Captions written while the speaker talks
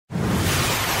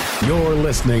You're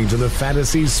listening to the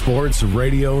Fantasy Sports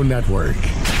Radio Network.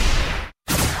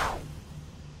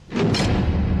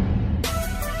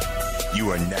 You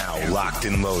are now locked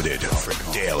and loaded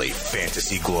for Daily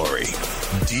Fantasy Glory.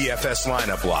 DFS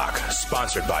Lineup Lock,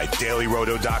 sponsored by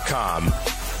DailyRoto.com,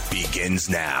 begins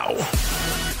now.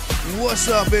 What's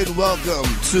up and welcome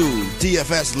to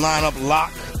DFS Lineup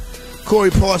Lock.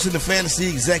 Corey Parson, the fantasy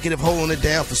executive, holding it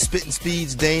down for Spittin'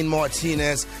 Speeds, Dane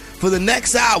Martinez. For the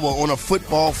next hour on a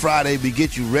Football Friday, we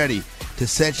get you ready to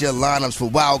set your lineups for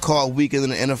Wild Card Weekend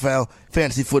in the NFL.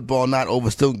 Fantasy football not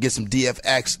over. Still get some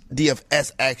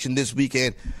DFS action this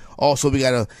weekend. Also, we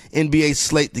got an NBA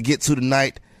slate to get to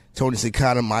tonight. Tony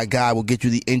Cicada, my guy, will get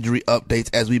you the injury updates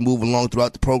as we move along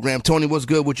throughout the program. Tony, what's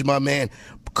good with you, my man?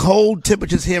 Cold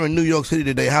temperatures here in New York City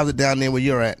today. How's it down there where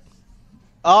you're at?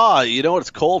 You know, it's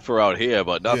cold for out here,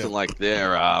 but nothing like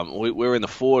there. We were in the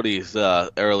 40s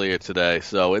earlier today,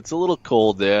 so it's a little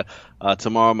cold there.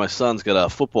 Tomorrow my son's got a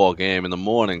football game in the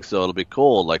morning, so it'll be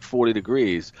cold, like 40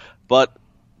 degrees. But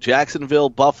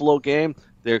Jacksonville-Buffalo game,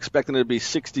 they're expecting it to be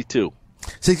 62.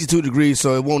 62 degrees,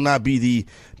 so it will not be the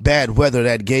bad weather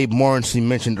that Gabe Morrissey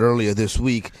mentioned earlier this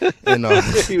week. And,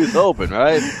 he was hoping,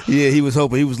 right? Yeah, he was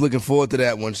hoping. He was looking forward to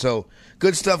that one. So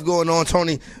good stuff going on,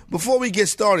 Tony. Before we get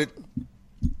started,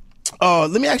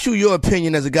 let me ask you your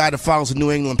opinion as a guy that follows the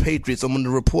New England Patriots on the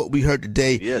report we heard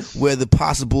today, where the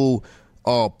possible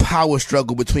power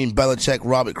struggle between Belichick,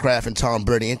 Robert Kraft, and Tom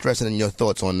Brady. Interested in your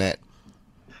thoughts on that?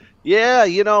 Yeah,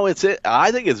 you know,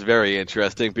 I think it's very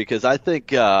interesting because I think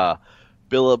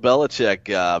Bill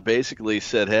Belichick basically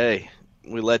said, hey,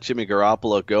 we let Jimmy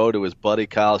Garoppolo go to his buddy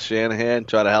Kyle Shanahan,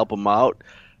 try to help him out.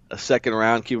 A second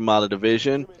round, keep him out of the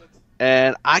division.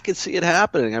 And I can see it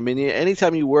happening. I mean,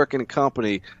 anytime you work in a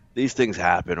company, these things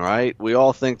happen, right? We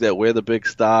all think that we're the big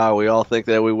star. We all think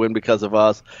that we win because of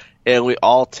us. And we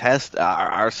all test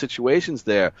our situations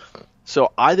there.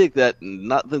 So I think that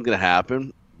nothing's going to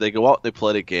happen. They go out, they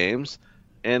play the games,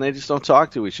 and they just don't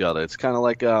talk to each other. It's kind of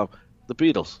like the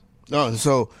Beatles. Oh,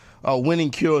 so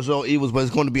winning cures all evils, but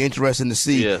it's going to be interesting to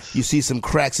see. Yes. You see some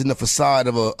cracks in the facade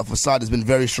of a facade that's been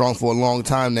very strong for a long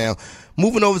time now.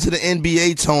 Moving over to the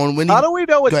NBA, Tone. How do we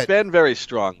know it's been very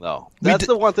strong, though? That's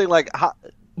the one thing, like...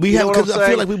 because I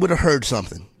feel like we would have heard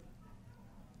something.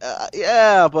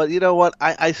 Yeah, but you know what?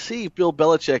 I see Bill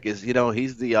Belichick is,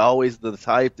 he's always the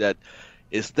type that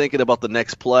is thinking about the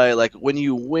next play. Like when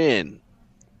you win,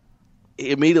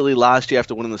 immediately last year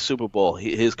after winning the Super Bowl,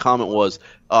 his comment was,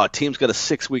 team's got a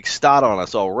 6-week start on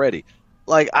us already.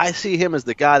 Like I see him as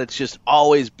the guy that's just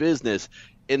always business.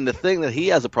 And the thing that he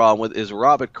has a problem with is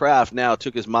Robert Kraft now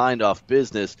took his mind off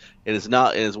business and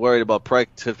is worried about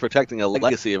protecting a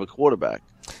legacy of a quarterback.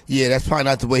 Yeah, that's probably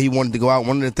not the way he wanted to go out.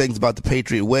 One of the things about the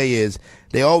Patriot way is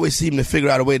they always seem to figure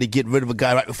out a way to get rid of a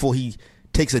guy right before he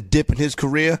takes a dip in his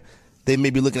career. They may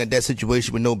be looking at that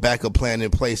situation with no backup plan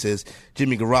in place as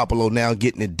Jimmy Garoppolo now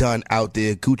getting it done out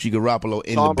there. Gucci Garoppolo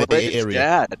in the Bay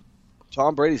Area.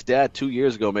 Tom Brady's dad 2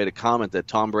 years ago made a comment that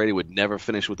Tom Brady would never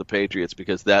finish with the Patriots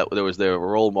because there was their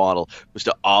role model was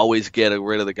to always get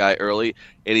rid of the guy early,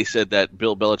 and he said that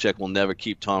Bill Belichick will never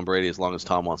keep Tom Brady as long as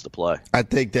Tom wants to play. I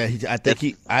think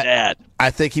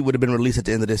he would have been released at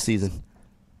the end of this season.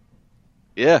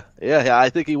 Yeah, I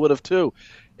think he would have too.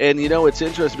 And, it's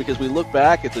interesting because we look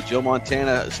back at the Joe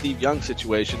Montana, Steve Young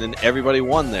situation, and everybody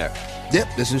won there. Yep,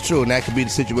 this is true, and that could be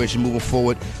the situation moving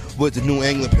forward with the New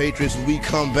England Patriots. When we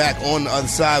come back on the other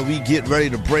side, we get ready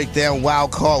to break down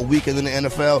Wild Card Weekend in the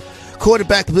NFL.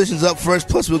 Quarterback positions up first,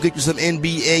 plus we'll get you some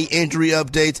NBA injury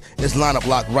updates. It's Lineup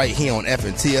Lock right here on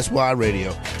FNTSY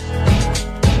Radio.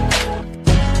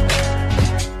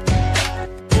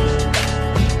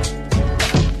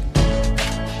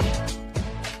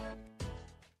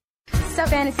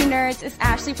 Fantasy Nerds, it's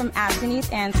Ashley from Ashley Needs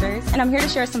Answers, and I'm here to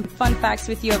share some fun facts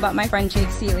with you about my friend Jake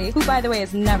Seeley, who, by the way,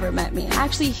 has never met me.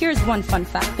 Actually, here's one fun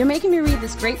fact. They're making me read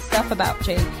this great stuff about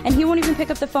Jake, and he won't even pick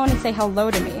up the phone and say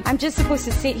hello to me. I'm just supposed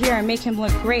to sit here and make him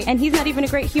look great, and he's not even a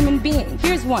great human being.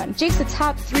 Here's one. Jake's a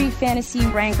top 3 fantasy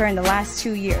ranker in the last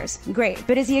 2 years. Great.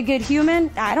 But is he a good human?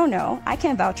 I don't know. I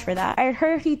can't vouch for that. I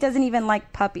heard he doesn't even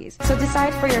like puppies. So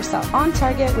decide for yourself. On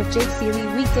Target with Jake Seeley,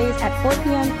 weekdays at 4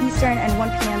 p.m. Eastern and 1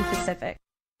 p.m. Pacific.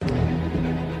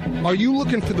 Are you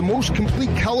looking for the most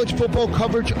complete college football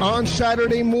coverage on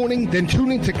Saturday morning? Then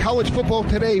tune in to College Football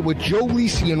Today with Joe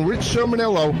Lisi and Rich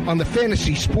Sermonello on the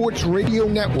Fantasy Sports Radio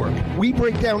Network. We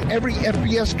break down every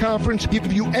FBS conference,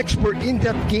 give you expert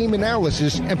in-depth game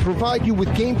analysis, and provide you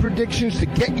with game predictions to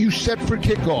get you set for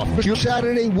kickoff. Your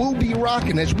Saturday will be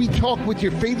rocking as we talk with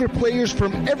your favorite players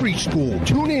from every school.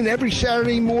 Tune in every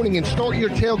Saturday morning and start your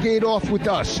tailgate off with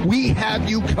us. We have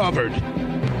you covered.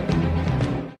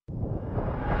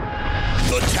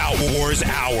 Tout Wars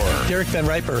Hour. Derek Van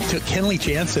Riper took Kenley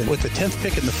Jansen with the 10th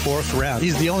pick in the 4th round.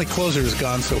 He's the only closer who's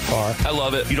gone so far. I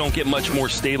love it. You don't get much more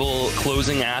stable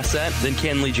closing asset than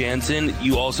Kenley Jansen.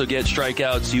 You also get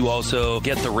strikeouts. You also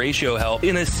get the ratio help.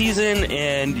 In a season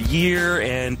and year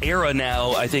and era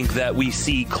now, I think that we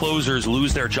see closers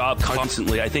lose their job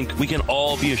constantly. I think we can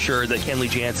all be assured that Kenley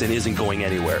Jansen isn't going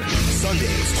anywhere.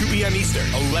 Sundays, 2 p.m. Eastern,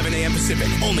 11 a.m. Pacific,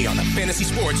 only on the Fantasy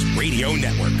Sports Radio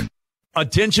Network.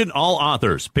 Attention all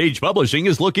authors. Page Publishing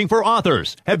is looking for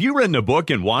authors. Have you written a book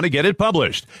and want to get it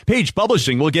published? Page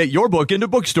Publishing will get your book into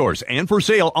bookstores and for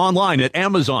sale online at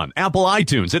Amazon, Apple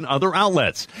iTunes, and other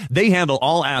outlets. They handle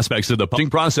all aspects of the publishing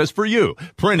process for you.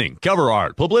 Printing, cover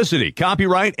art, publicity,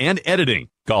 copyright, and editing.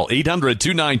 Call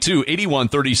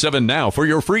 800-292-8137 now for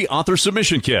your free author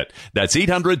submission kit. That's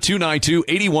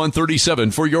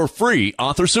 800-292-8137 for your free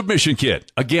author submission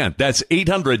kit. Again, that's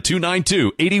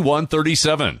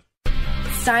 800-292-8137.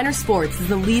 Steiner Sports is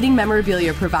the leading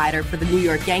memorabilia provider for the New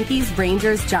York Yankees,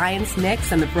 Rangers, Giants,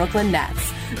 Knicks, and the Brooklyn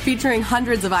Nets. Featuring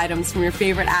hundreds of items from your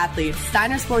favorite athletes,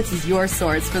 Steiner Sports is your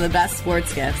source for the best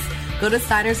sports gifts. Go to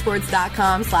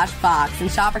steinersports.com/box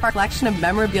and shop our collection of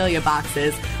memorabilia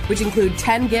boxes, which include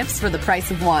 10 gifts for the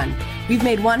price of one. We've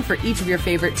made one for each of your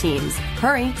favorite teams.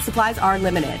 Hurry, supplies are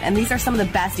limited, and these are some of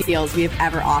the best deals we have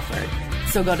ever offered.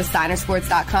 So go to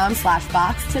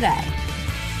steinersports.com/box today.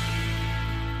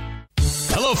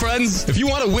 Hello, friends. If you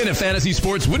want to win at Fantasy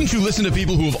Sports, wouldn't you listen to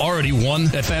people who have already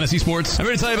won at Fantasy Sports? I'm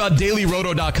going to tell you about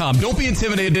DailyRoto.com. Don't be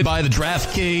intimidated by the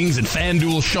DraftKings and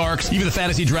FanDuel Sharks, even the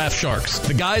Fantasy Draft Sharks.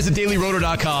 The guys at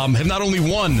DailyRoto.com have not only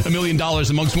won $1 million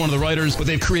amongst one of the writers, but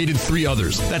they've created 3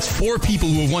 others. That's 4 people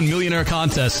who have won millionaire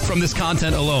contests from this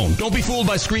content alone. Don't be fooled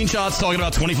by screenshots talking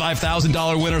about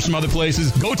 $25,000 winners from other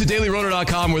places. Go to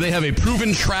DailyRoto.com where they have a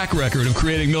proven track record of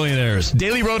creating millionaires.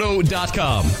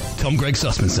 DailyRoto.com. Tell them Greg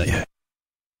Sussman sent you.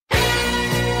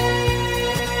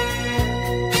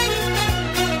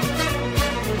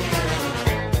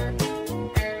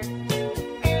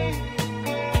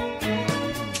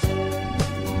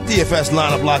 DFS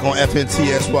lineup lock on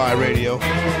FNTSY Radio.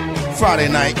 Friday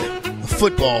night,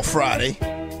 football Friday.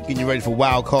 Getting you ready for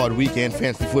wild card weekend.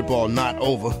 Fantasy football not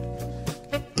over.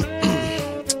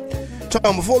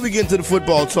 Tom, before we get into the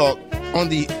football talk, on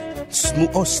the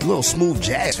little smooth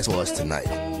jazz for us tonight.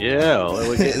 Yeah,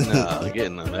 we're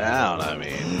getting them down. I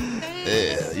mean,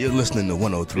 yeah, you're listening to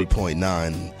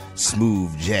 103.9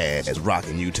 smooth jazz,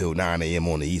 rocking you till 9 a.m.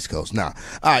 on the East Coast. All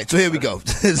right, so here we go.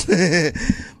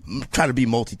 Try to be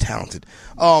multi-talented.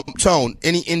 Tone,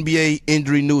 any NBA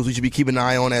injury news we should be keeping an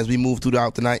eye on as we move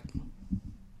throughout the night?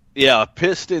 Yeah,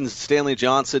 Pistons, Stanley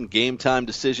Johnson, game time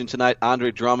decision tonight.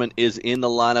 Andre Drummond is in the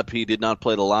lineup. He did not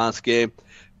play the last game.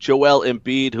 Joel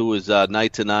Embiid, who is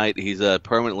night to night, he's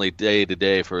permanently day to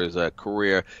day for his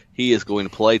career. He is going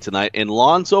to play tonight. And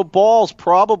Lonzo Ball's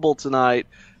probable tonight.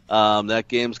 That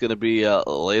game's going to be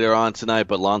later on tonight,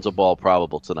 but Lonzo Ball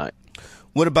probable tonight.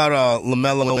 What about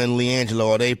LaMelo and LiAngelo?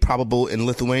 Are they probable in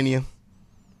Lithuania?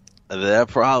 They're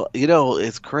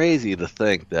it's crazy to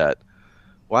think that.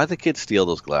 Why'd the kid steal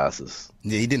those glasses?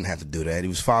 Yeah, he didn't have to do that. He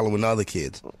was following other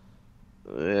kids.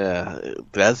 Yeah,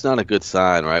 that's not a good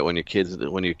sign, right? When you're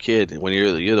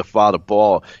the father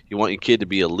Ball, you want your kid to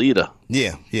be a leader.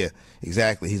 Yeah,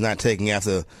 exactly. He's not taking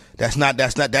after.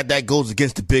 That goes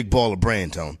against the big baller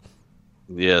brand, Tone.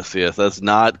 Yes, that's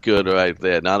not good right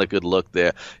there. Not a good look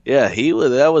there. Yeah,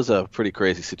 that was a pretty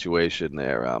crazy situation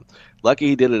there. Lucky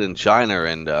he did it in China,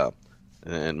 and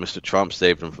Mr. Trump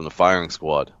saved him from the firing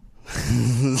squad. All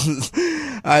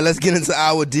right, let's get into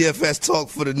our DFS talk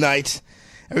for the night.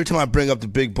 Every time I bring up the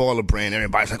big baller brand,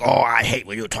 everybody's like, "Oh, I hate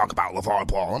when you talk about LeVar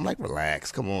Ball." I'm like,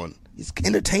 relax, come on. It's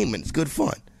entertainment. It's good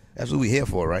fun. That's what we're here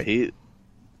for, right?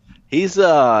 He's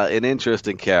an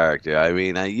interesting character. I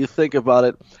mean, you think about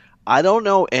it. I don't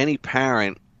know any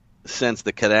parent since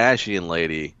the Kardashian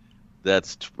lady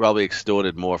that's probably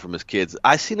extorted more from his kids.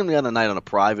 I seen him the other night on a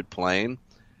private plane.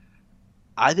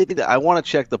 I think I want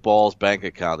to check the Ball's bank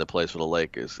account that plays for the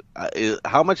Lakers.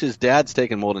 How much his dad's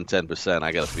taking more than 10%?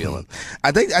 I got a feeling.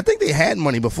 I think they had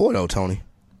money before though, Tony.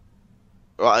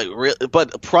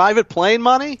 But private plane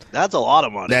money? That's a lot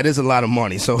of money. That is a lot of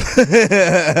money. So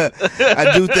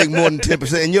I do think more than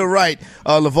 10%. And you're right.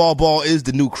 LeVar Ball is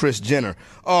the new Kris Jenner.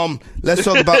 Let's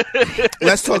talk about the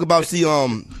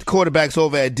quarterbacks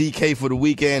over at DK for the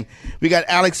weekend. We got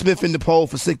Alex Smith in the poll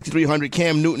for 6,300,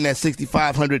 Cam Newton at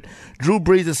 6,500, Drew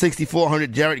Brees at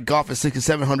 6,400, Jared Goff at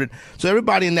 6,700. So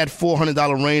everybody in that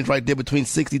 $400 range right there between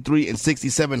 6,300 and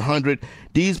 6,700.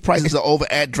 These prices are over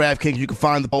at DraftKings. You can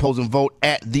find the polls and vote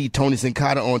at the Tony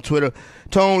Sincata on Twitter.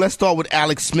 Tone, let's start with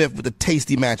Alex Smith with a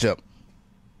tasty matchup.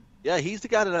 Yeah, he's the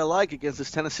guy that I like against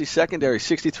this Tennessee secondary,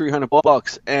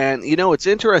 $6,300. And, it's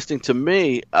interesting to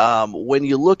me when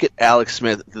you look at Alex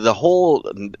Smith,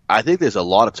 I think there's a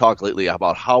lot of talk lately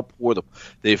about how poor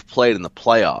they've played in the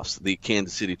playoffs, the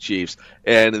Kansas City Chiefs.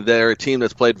 And they're a team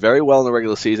that's played very well in the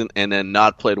regular season and then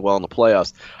not played well in the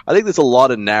playoffs. I think there's a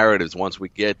lot of narratives once we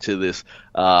get to this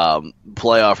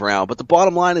playoff round. But the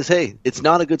bottom line is, hey, it's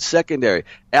not a good secondary.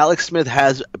 Alex Smith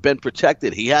has been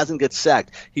protected. He hasn't get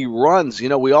sacked. He runs.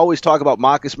 We always talk about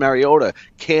Marcus Mariota,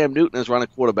 Cam Newton as running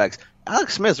quarterbacks.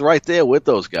 Alex Smith's right there with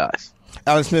those guys.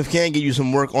 Alex Smith can give you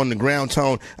some work on the ground,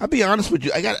 Tone. I'll be honest with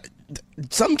you.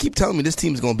 Some keep telling me this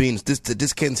team's going to be in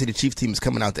this Kansas City Chiefs team is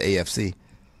coming out the AFC.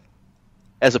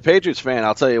 As a Patriots fan,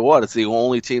 I'll tell you what, it's the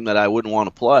only team that I wouldn't want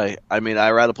to play. I mean,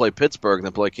 I'd rather play Pittsburgh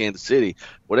than play Kansas City.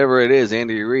 Whatever it is,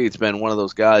 Andy Reid's been one of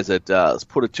those guys that has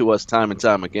put it to us time and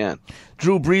time again.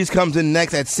 Drew Brees comes in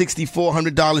next at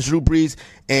 $6,400. Drew Brees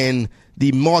and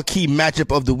the marquee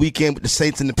matchup of the weekend with the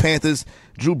Saints and the Panthers.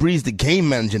 Drew Brees, the game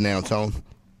manager now, Tone.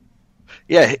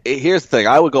 Yeah, here's the thing.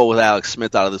 I would go with Alex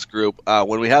Smith out of this group.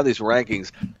 When we have these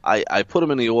rankings, I put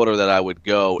them in the order that I would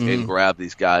go and grab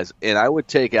these guys, and I would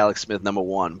take Alex Smith number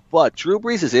one. But Drew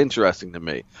Brees is interesting to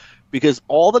me because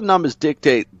all the numbers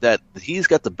dictate that he's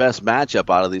got the best matchup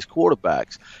out of these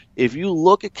quarterbacks. If you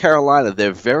look at Carolina,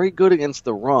 they're very good against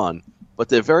the run, but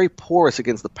they're very porous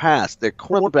against the pass. Their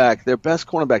best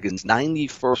cornerback is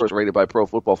 91st rated by Pro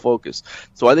Football Focus.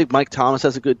 So I think Mike Thomas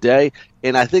has a good day,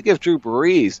 and I think if Drew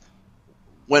Brees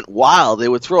went wild, they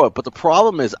would throw it. But the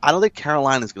problem is, I don't think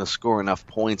Carolina is going to score enough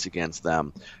points against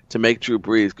them to make Drew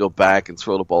Brees go back and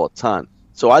throw the ball a ton.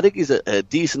 So I think he's a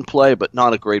decent play, but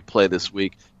not a great play this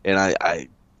week. And I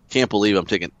can't believe I'm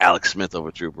taking Alex Smith over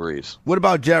Drew Brees. What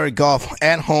about Jared Goff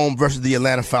at home versus the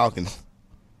Atlanta Falcons?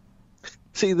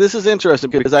 See, this is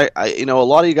interesting because a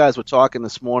lot of you guys were talking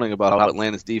this morning about how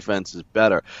Atlanta's defense is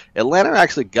better. Atlanta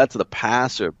actually got to the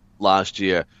passer last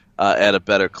year at a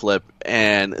better clip,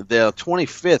 and they're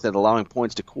 25th at allowing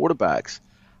points to quarterbacks.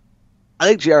 I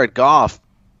think Jared Goff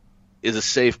is a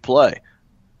safe play.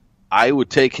 I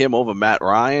would take him over Matt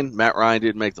Ryan. Matt Ryan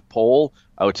didn't make the poll.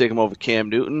 I would take him over Cam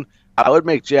Newton. I would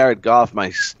make Jared Goff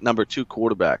my number 2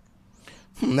 quarterback.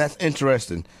 That's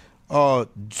interesting.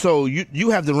 So you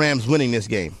have the Rams winning this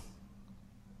game.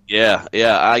 Yeah.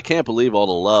 I can't believe all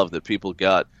the love that people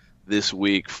got this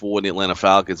week for the Atlanta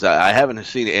Falcons. I haven't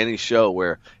seen any show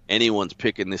where anyone's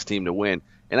picking this team to win.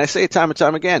 And I say it time and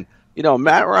time again,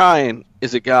 Matt Ryan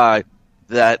is a guy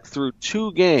that threw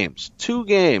two games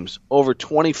over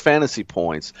 20 fantasy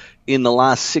points in the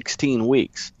last 16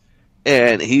 weeks.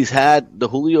 And he's had the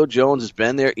Julio Jones has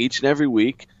been there each and every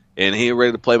week, and he's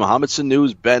ready to play. Mohamed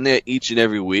Sanu's been there each and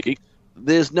every week.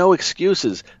 There's no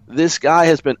excuses. This guy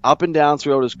has been up and down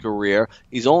throughout his career.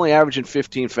 He's only averaging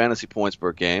 15 fantasy points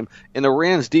per game, and the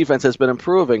Rams' defense has been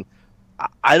improving.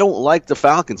 I don't like the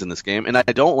Falcons in this game, and I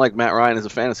don't like Matt Ryan as a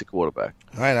fantasy quarterback.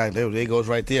 All right, there it goes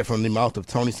right there from the mouth of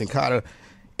Tony Sincata.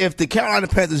 If the Carolina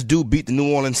Panthers do beat the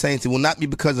New Orleans Saints, it will not be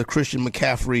because of Christian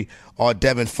McCaffrey or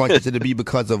Devin Funchess. It'll be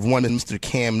because of one Mr.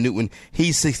 Cam Newton.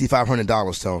 He's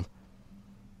 $6,500, Tone.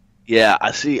 Yeah,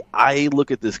 I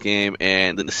look at this game,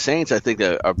 and the Saints, I think,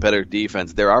 are better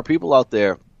defense. There are people out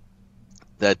there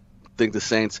that think the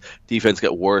Saints' defense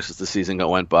got worse as the season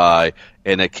went by,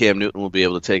 and that Cam Newton will be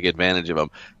able to take advantage of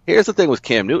them. Here's the thing with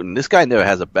Cam Newton. This guy never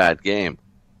has a bad game.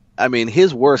 I mean,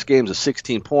 his worst games are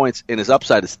 16 points, and his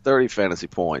upside is 30 fantasy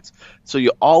points. So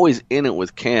you're always in it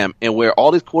with Cam, and where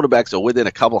all these quarterbacks are within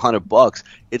a couple $100,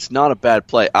 it's not a bad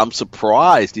play. I'm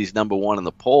surprised he's number one in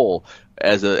the poll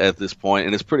at this point,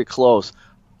 and it's pretty close.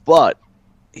 But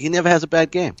he never has a bad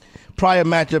game. Prior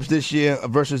matchups this year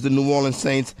versus the New Orleans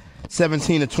Saints,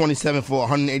 17-27 for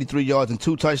 183 yards and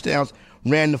 2 touchdowns.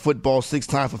 Ran the football 6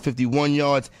 times for 51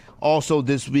 yards. Also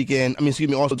this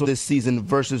season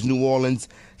versus New Orleans,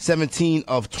 17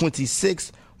 of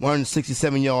 26,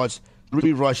 167 yards,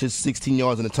 3 rushes, 16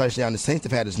 yards, and a touchdown. The Saints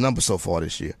have had his number so far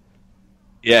this year.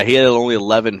 Yeah, he had only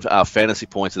 11 fantasy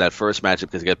points in that first matchup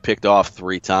because he got picked off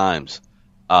 3 times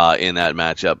in that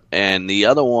matchup. And the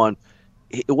other one,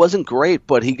 it wasn't great,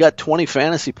 but he got 20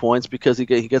 fantasy points because he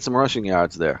got some rushing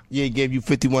yards there. Yeah, he gave you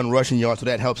 51 rushing yards, so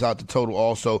that helps out the total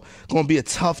also. Going to be a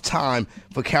tough time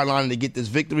for Carolina to get this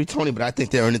victory, Tony, but I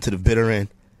think they're in it to the bitter end.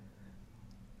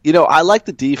 I like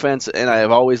the defense, and I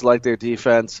have always liked their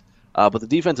defense, but the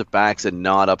defensive backs are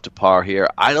not up to par here.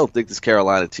 I don't think this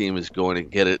Carolina team is going to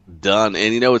get it done.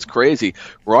 And, it's crazy.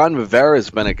 Ron Rivera has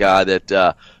been a guy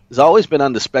that has always been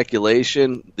under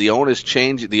speculation. The owners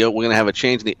changed. We're going to have a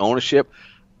change in the ownership.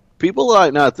 People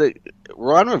like now think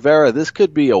Ron Rivera, this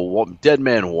could be a dead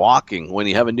man walking when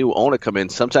you have a new owner come in.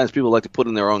 Sometimes people like to put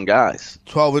in their own guys.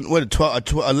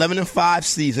 11-5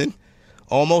 season,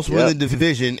 almost winning the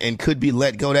division, and could be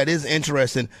let go. That is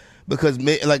interesting because,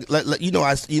 like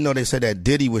they said that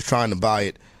Diddy was trying to buy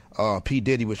it. P.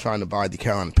 Diddy was trying to buy the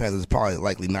Carolina Panthers. It's probably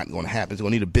likely not going to happen. It's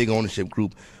going to need a big ownership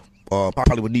group.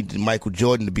 Probably would need Michael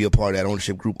Jordan to be a part of that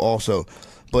ownership group also.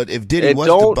 But if Diddy was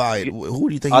to buy it, who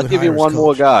do you think? I'll give you one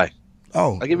more guy.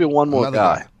 Oh, I'll give you one more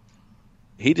guy.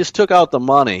 He just took out the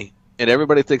money, and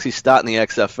everybody thinks he's starting the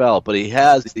XFL, but he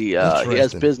has he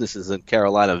has businesses in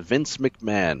Carolina. Vince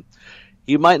McMahon.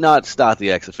 He might not start the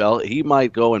XFL. He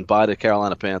might go and buy the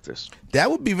Carolina Panthers. That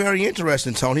would be very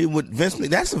interesting, Tony.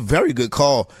 That's a very good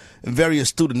call and very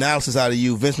astute analysis out of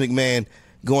you, Vince McMahon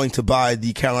going to buy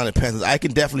the Carolina Panthers. I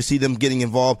can definitely see them getting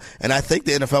involved, and I think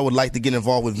the NFL would like to get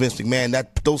involved with Vince McMahon.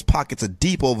 Those pockets are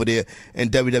deep over there in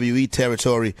WWE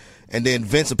territory, and then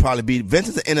Vince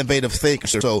is an innovative thinker,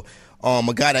 so a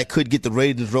guy that could get the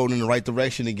ratings rolling in the right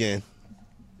direction again.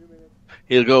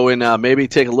 He'll go in, maybe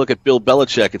take a look at Bill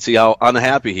Belichick and see how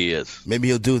unhappy he is. Maybe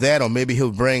he'll do that, or maybe he'll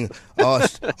bring or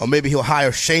maybe he'll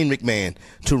hire Shane McMahon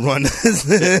to run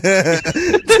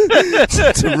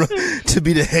to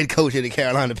be the head coach of the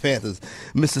Carolina Panthers.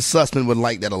 Mr. Sussman would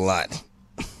like that a lot.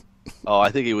 Oh,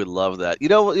 I think he would love that. You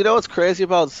know what's crazy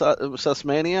about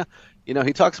Sussmania?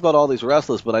 He talks about all these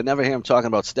wrestlers, but I never hear him talking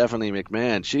about Stephanie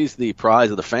McMahon. She's the prize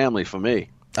of the family for me.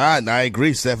 I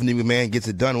agree. Stephanie McMahon gets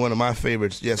it done. One of my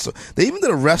favorites. Yes, so they even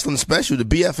did a wrestling special. The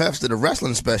BFFs did a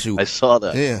wrestling special. I saw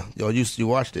that. Yeah, you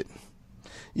watched it.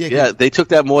 Yeah, they took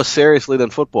that more seriously than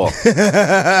football.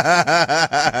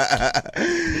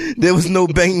 There was no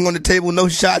banging on the table, no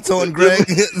shots on Greg.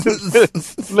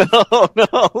 No.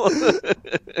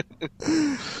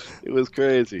 It was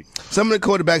crazy. Some of the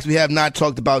quarterbacks we have not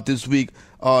talked about this week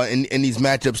in these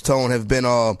matchups, Tone, have been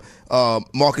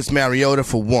Marcus Mariota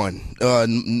for one.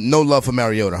 No love for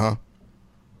Mariota, huh?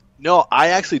 No, I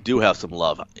actually do have some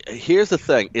love. Here's the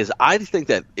thing: is I think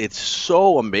that it's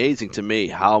so amazing to me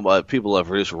how people have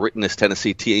just written this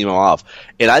Tennessee team off,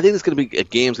 and I think it's going to be a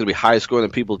game's going to be higher scoring than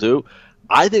people do.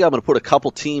 I think I'm going to put a couple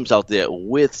teams out there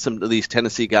with some of these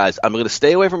Tennessee guys. I'm going to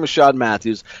stay away from Rashad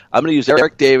Matthews. I'm going to use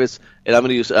Eric Davis, and I'm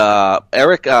going to use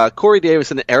Corey Davis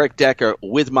and Eric Decker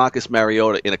with Marcus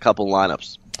Mariota in a couple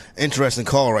lineups. Interesting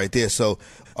call right there. So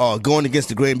going against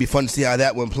the grain, be fun to see how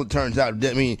that one turns out.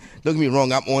 I mean, don't get me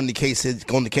wrong, I'm on the case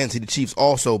going to Kansas City Chiefs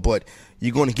also, but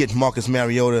you're going to get Marcus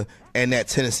Mariota and that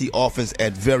Tennessee offense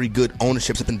at very good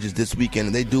ownership percentages this weekend,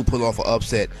 and they do pull off an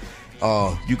upset.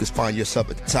 You can find yourself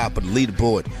at the top of the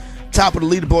leaderboard. Top of the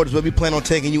leaderboard is where we plan on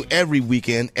taking you every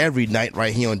weekend, every night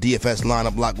right here on DFS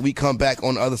Lineup Block. We come back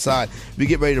on the other side. We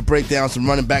get ready to break down some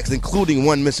running backs, including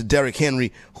one Mr. Derrick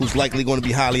Henry, who's likely going to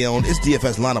be highly owned. It's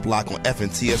DFS Lineup Block on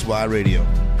FNTSY Radio.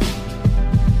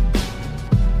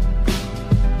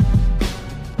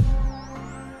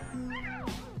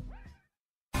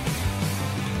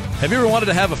 Have you ever wanted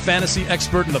to have a fantasy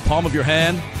expert in the palm of your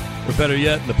hand? Or better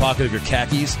yet, in the pocket of your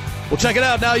khakis? Well, check it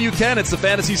out. Now you can. It's the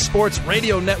Fantasy Sports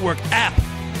Radio Network app.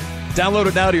 Download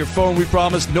it now to your phone. We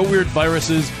promise no weird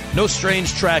viruses, no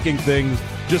strange tracking things,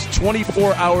 just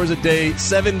 24 hours a day,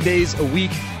 7 days a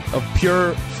week of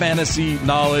pure fantasy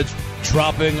knowledge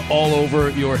dropping all over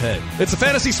your head. It's the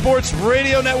Fantasy Sports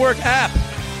Radio Network app.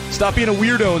 Stop being a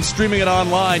weirdo and streaming it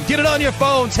online. Get it on your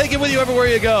phone. Take it with you everywhere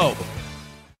you go.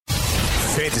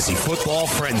 Fantasy Football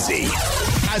Frenzy.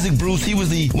 Isaac Bruce, he was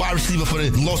the wide receiver for the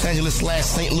Los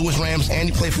Angeles/St. Louis Rams, and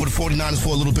he played for the 49ers for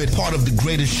a little bit. Part of the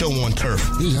greatest show on turf.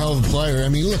 He was a hell of a player. I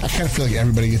mean, look, I kind of feel like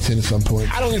everybody gets in at some point.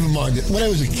 I don't even mind it. When I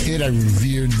was a kid, I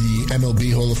revered the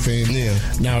MLB Hall of Fame. Yeah.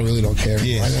 Now I really don't care.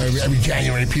 Yeah. Every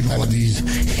January, people have these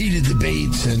heated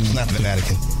debates. And it's not the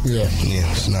Vatican. Yeah.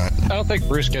 Yeah, it's not. I don't think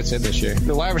Bruce gets in this year.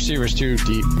 The wide receiver is too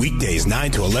deep. Weekdays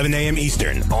 9 to 11 a.m.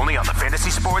 Eastern, only on the Fantasy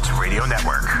Sports Radio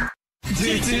Network.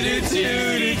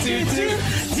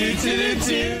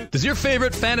 Does your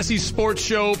favorite fantasy sports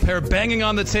show pair banging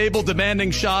on the table,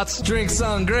 demanding shots? Drinks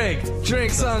on Greg.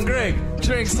 Drinks on Greg.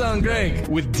 Drinks on Greg.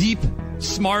 With deep,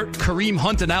 smart Kareem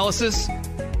Hunt analysis?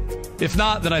 If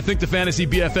not, then I think the Fantasy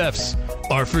BFFs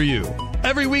are for you.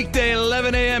 Every weekday at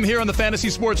 11 a.m. here on the Fantasy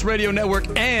Sports Radio Network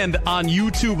and on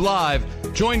YouTube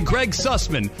Live, join Greg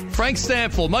Sussman, Frank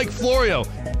Stampfel, Mike Florio,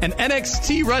 and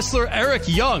NXT wrestler Eric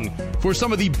Young for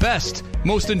some of the best,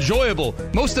 most enjoyable,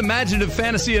 most imaginative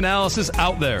fantasy analysis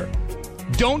out there.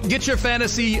 Don't get your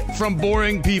fantasy from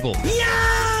boring people.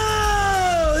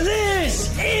 Yo!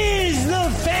 This is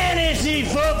the Fantasy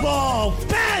Football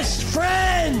Best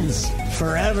Friends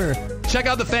Forever. Check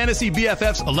out the Fantasy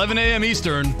BFFs 11 a.m.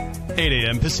 Eastern, 8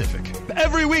 a.m. Pacific.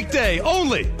 Every weekday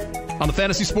only on the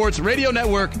Fantasy Sports Radio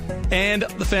Network and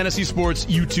the Fantasy Sports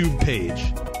YouTube page.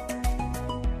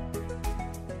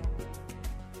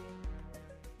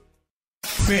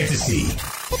 Fantasy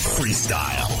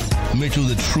Freestyle. Mitchell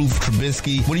the Truth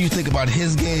Trubisky. What do you think about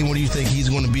his game? What do you think he's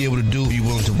going to be able to do? Are you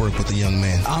willing to work with the young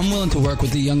man? I'm willing to work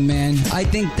with the young man. I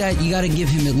think that you got to give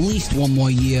him at least one more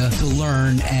year to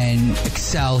learn and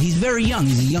excel. He's very young.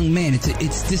 He's a young man.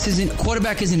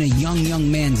 Quarterback isn't a young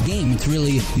man's game. It's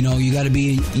really, you got to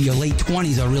be in your late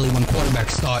 20s are really when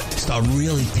quarterbacks start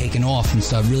really taking off and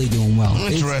start really doing well.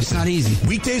 Interesting. It's not easy.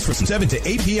 Weekdays from 7 to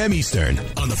 8 p.m. Eastern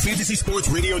on the Fantasy Sports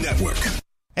Radio Network.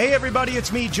 Hey everybody,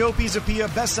 it's me, Joe Pisapia,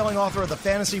 best-selling author of the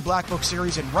Fantasy Black Book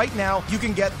series, and right now you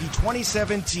can get the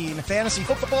 2017 Fantasy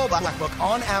Football Black Book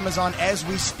on Amazon as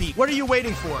we speak. What are you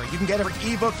waiting for? You can get it for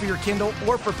ebook for your Kindle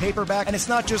or for paperback, and it's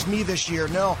not just me this year.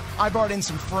 No, I brought in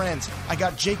some friends. I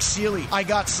got Jake Seeley, I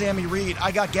got Sammy Reed,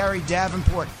 I got Gary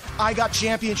Davenport. I got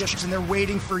championships, and they're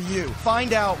waiting for you.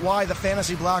 Find out why the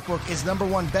Fantasy Black Book is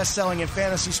 #1 best-selling in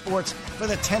fantasy sports for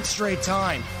the 10th straight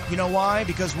time. You know why?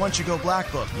 Because once you go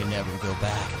Black Book, you never go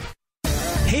back.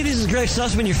 Hey, this is Greg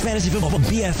Sussman, your fantasy football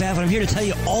BFF, and I'm here to tell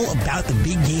you all about the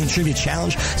Big Game Trivia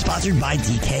Challenge, sponsored by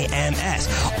DKMS.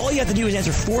 All you have to do is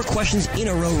answer 4 questions in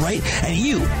a row right, and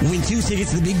you win 2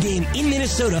 tickets to the big game in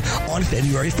Minnesota on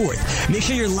February 4th. Make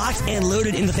sure you're locked and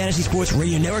loaded in the Fantasy Sports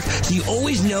Radio Network so you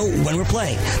always know when we're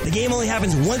playing. The game only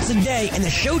happens once a day, and the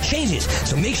show changes,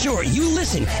 so make sure you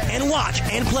listen and watch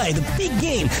and play the Big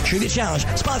Game Trivia Challenge,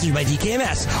 sponsored by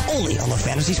DKMS, only on the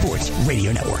Fantasy Sports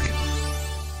Radio Network.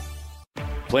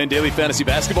 Playing daily fantasy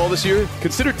basketball this year?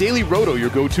 Consider Daily Roto your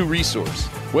go-to resource.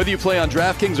 Whether you play on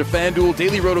DraftKings or FanDuel,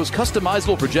 Daily Roto's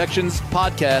customizable projections,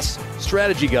 podcasts,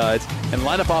 strategy guides, and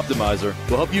lineup optimizer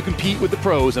will help you compete with the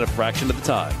pros in a fraction of the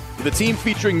time. With a team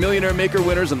featuring Millionaire Maker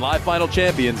winners and live final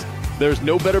champions, there's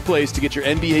no better place to get your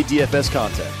NBA DFS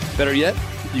content. Better yet,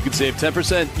 you can save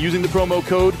 10% using the promo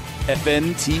code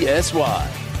FNTSY.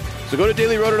 So go to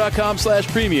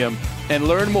dailyroto.com/premium and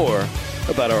learn more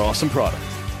about our awesome product.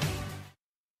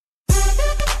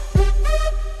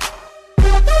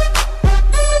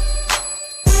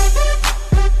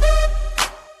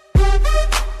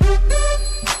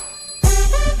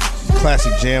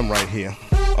 Classic jam right here.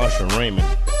 Usher Raymond.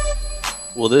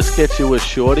 Will this get you with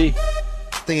Shorty?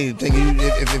 If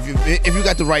you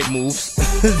got the right moves,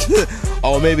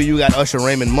 or maybe you got Usher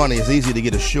Raymond money, it's easy to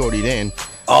get a Shorty then.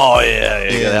 Oh yeah,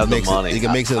 you gotta have the money. It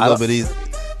makes it a little bit easier.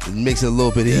 It makes it a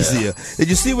little bit easier. Did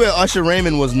you see where Usher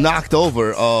Raymond was knocked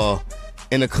over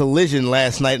in a collision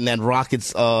last night in that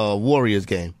Rockets Warriors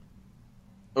game?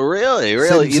 Really?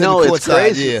 Sitting It's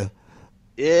crazy. Yeah.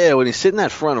 Yeah, when you sit in that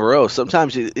front row,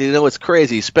 sometimes it's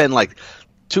crazy. You spend like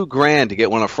 $2,000 to get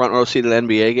one a front row seat at an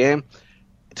NBA game,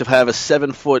 to have a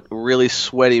 7-foot, really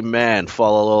sweaty man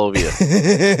fall all over you.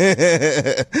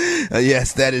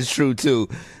 Yes, that is true too.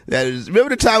 Remember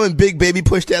the time when Big Baby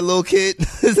pushed that little kid?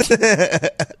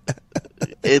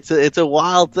 It's a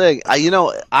wild thing.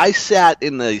 I sat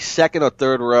in the second or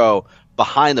third row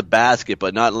behind the basket,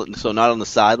 but not on the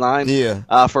sideline.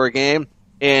 Yeah. For a game.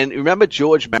 And remember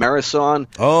George Marison?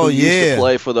 Oh, who used to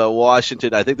play for the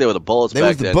Washington. I think they were the Bullets back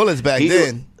then. They were the Bullets back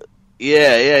then.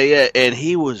 Yeah. And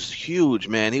he was huge,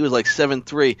 man. He was like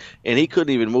 7'3", and he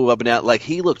couldn't even move up and down. Like,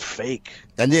 he looked fake.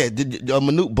 And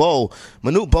Manute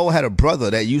Bol had a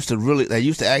brother that used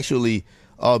to actually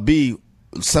be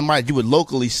somebody you would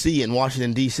locally see in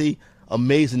Washington, D.C.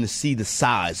 Amazing to see the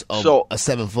size of a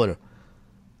 7-footer.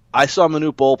 I saw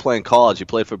Manute Bol play in college. He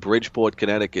played for Bridgeport,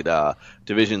 Connecticut,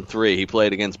 Division III. He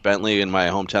played against Bentley in my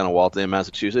hometown of Waltham,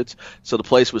 Massachusetts. So the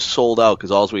place was sold out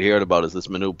because all we heard about is this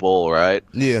Manute Bol, right?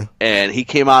 Yeah. And he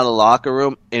came out of the locker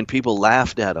room, and people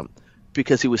laughed at him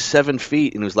because he was 7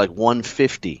 feet and he was like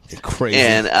 150. Crazy.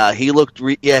 And he looked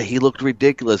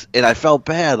ridiculous. And I felt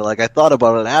bad. Like, I thought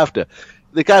about it after.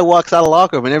 The guy walks out of the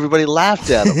locker room and everybody laughed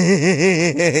at him.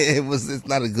 It's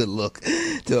not a good look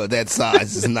to that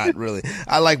size. It's not really.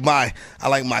 I like my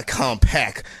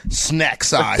compact snack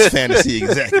size fantasy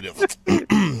executive.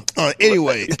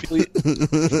 Anyway,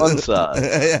 fun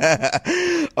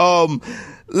size.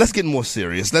 Let's get more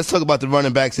serious. Let's talk about the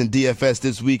running backs in DFS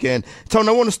this weekend. Tony,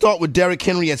 I want to start with Derrick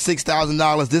Henry at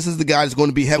 $6,000. This is the guy that's going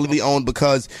to be heavily owned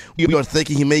because we are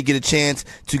thinking he may get a chance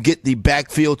to get the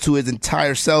backfield to his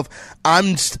entire self.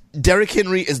 Derrick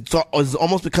Henry is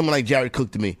almost becoming like Jared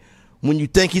Cook to me. When you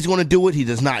think he's going to do it, he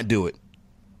does not do it.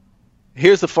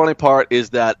 Here's the funny part is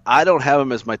that I don't have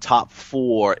him as my top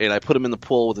 4, and I put him in the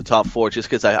pool with the top 4 just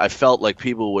because I felt like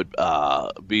people would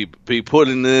be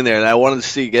putting it in there, and I wanted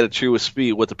to get a true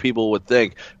speed what the people would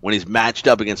think when he's matched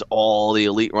up against all the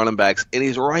elite running backs, and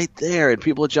he's right there, and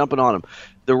people are jumping on him.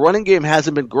 The running game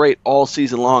hasn't been great all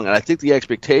season long, and I think the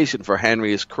expectation for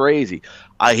Henry is crazy.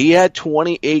 He had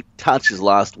 28 touches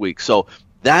last week, so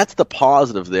that's the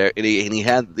positive there, and he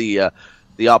had the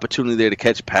opportunity there to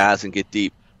catch a pass and get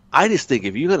deep. I just think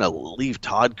if you're going to leave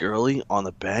Todd Gurley on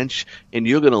the bench and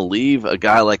you're going to leave a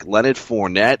guy like Leonard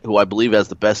Fournette, who I believe has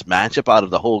the best matchup out of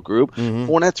the whole group,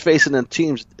 Fournette's facing a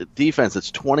team's defense that's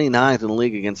 29th in the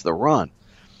league against the run.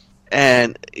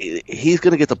 And he's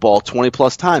going to get the ball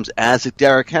 20-plus times, as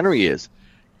Derrick Henry is.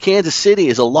 Kansas City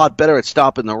is a lot better at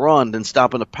stopping the run than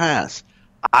stopping the pass.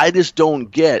 I just don't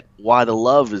get why the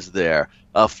love is there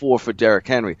for Derrick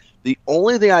Henry. The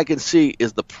only thing I can see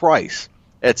is the price.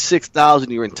 At $6,000,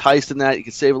 you're enticed in that. You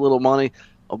can save a little money,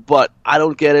 but I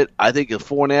don't get it. I think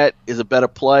Fournette is a better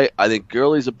play. I think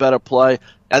Gurley's a better play,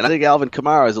 and I think Alvin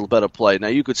Kamara is a better play. Now,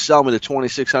 you could sell me the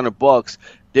 $2,600.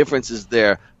 Difference is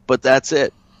there, but that's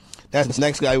it. That's the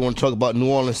next guy we want to talk about, New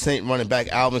Orleans Saints running back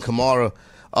Alvin Kamara.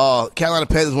 Carolina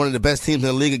Panthers is one of the best teams in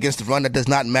the league against the run. That does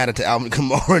not matter to Alvin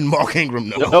Kamara and Mark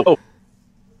Ingram.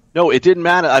 No, it didn't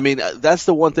matter. I mean, that's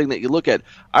the one thing that you look at.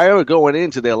 I remember going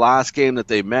into their last game that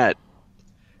they met,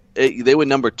 they were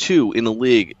number 2 in the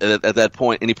league at that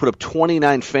point, and he put up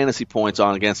 29 fantasy points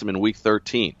on against them in Week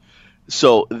 13.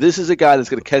 So this is a guy that's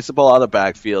going to catch the ball out of the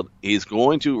backfield. He's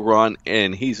going to run,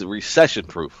 and he's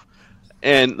recession-proof.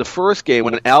 And the first game,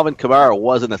 when Alvin Kamara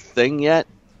wasn't a thing yet,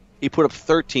 he put up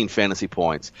 13 fantasy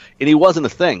points. And he wasn't a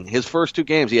thing. His first 2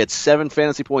 games, he had 7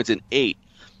 fantasy points in 8.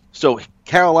 So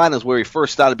Carolina's where he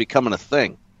first started becoming a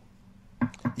thing.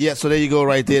 Yeah, so there you go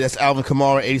right there. That's Alvin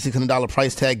Kamara, $8,600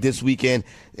 price tag this weekend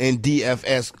in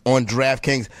DFS on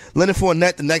DraftKings. Leonard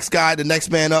Fournette, the next guy, the next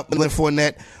man up. Leonard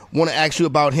Fournette, want to ask you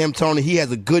about him, Tony. He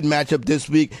has a good matchup this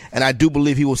week, and I do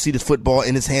believe he will see the football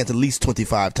in his hands at least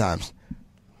 25 times.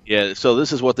 Yeah, so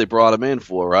this is what they brought him in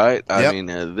for, right? I mean,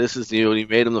 this is, you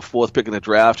made him the 4th pick in the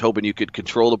draft, hoping you could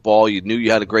control the ball. You knew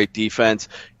you had a great defense,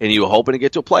 and you were hoping to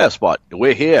get to a playoff spot. And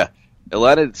we're here. And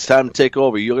Leonard, it's time to take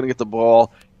over. You're going to get the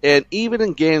ball. And even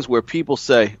in games where people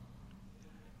say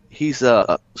he's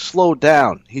slowed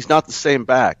down, he's not the same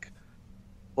back.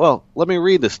 Well, let me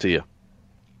read this to you.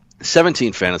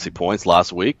 17 fantasy points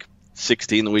last week,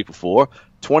 16 the week before,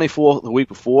 24 the week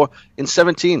before, and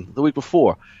 17 the week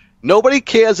before. Nobody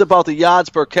cares about the yards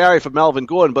per carry for Melvin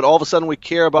Gordon, but all of a sudden we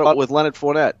care about it with Leonard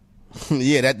Fournette.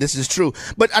 Yeah, this is true.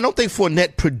 But I don't think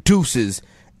Fournette produces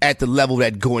at the level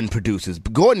that Gordon produces.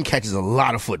 Gordon catches a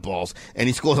lot of footballs, and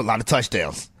he scores a lot of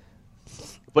touchdowns.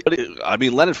 But, I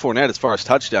mean, Leonard Fournette, as far as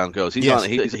touchdown goes,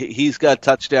 he's got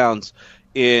touchdowns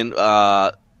in 3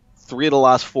 of the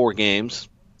last 4 games,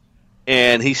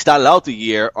 and he started out the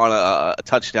year on a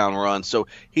touchdown run. So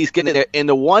he's getting there. And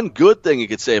the one good thing you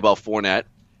could say about Fournette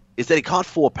is that he caught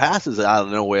 4 passes out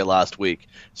of nowhere last week.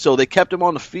 So they kept him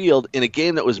on the field in a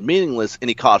game that was meaningless, and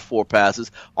he caught 4 passes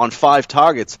on 5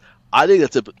 targets. I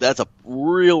think that's a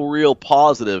real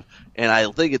positive, and I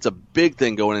think it's a big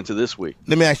thing going into this week.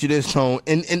 Let me ask you this, Tone,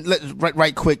 and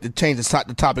right quick to change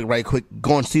the topic right quick.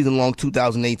 Going season long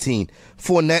 2018,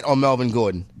 Fournette or Melvin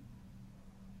Gordon?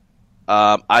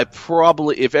 I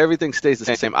probably, if everything stays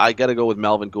the same, I got to go with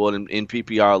Melvin Gordon in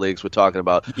PPR leagues we're talking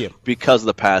about because of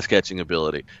the pass catching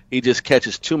ability. He just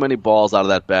catches too many balls out of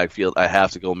that backfield. I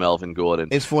have to go Melvin Gordon.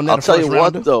 Is Fournette I'll tell you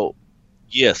rounder? What though.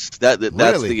 Yes, that's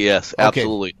really? the yes,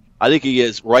 absolutely. Okay. I think he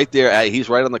is right there. He's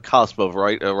right on the cusp of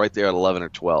right there at 11 or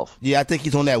 12. Yeah, I think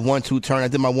he's on that 1-2 turn. I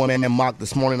did my one-man mock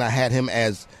this morning. I had him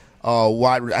as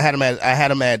wide. I had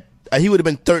him at. He would have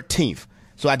been 13th.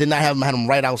 So I did not have him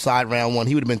right outside round 1.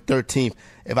 He would have been 13th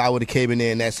if I would have came in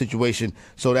there in that situation.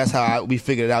 So that's how we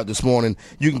figured it out this morning.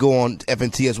 You can go on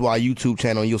FNTSY YouTube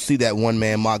channel and you'll see that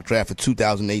one-man mock draft for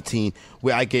 2018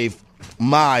 where I gave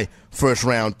my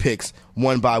first-round picks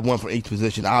one by one for each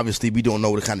position. Obviously, we don't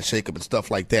know the kind of shakeup and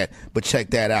stuff like that, but check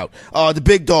that out. The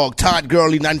big dog, Todd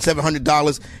Gurley,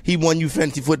 $9,700. He won you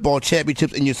fantasy football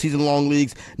championships in your season-long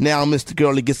leagues. Now Mr.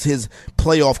 Gurley gets his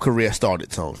playoff career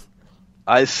started, Tone.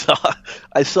 I saw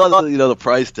the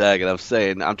price tag,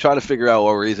 and I'm trying to figure out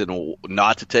what reason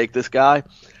not to take this guy.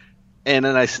 And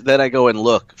then I go and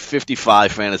look,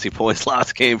 55 fantasy points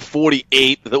last game,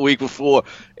 48 the week before,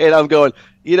 and I'm going,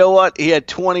 you know what? He had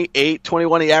 28,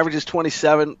 21. He averages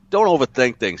 27. Don't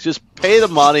overthink things. Just pay the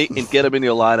money and get him in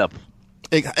your lineup.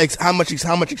 How much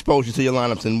exposure to your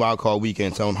lineups in Wild Card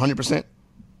Weekend? So 100%?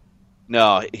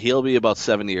 No, he'll be about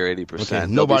 70 or 80%. Okay,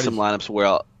 there'll be some lineups where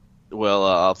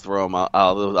I'll throw him out.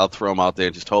 I'll throw him out there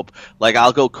and just hope. Like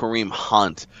I'll go Kareem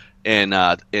Hunt and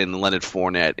Leonard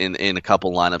Fournette in a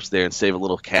couple lineups there and save a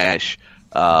little cash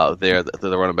there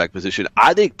the running back position.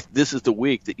 I think this is the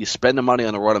week that you spend the money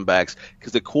on the running backs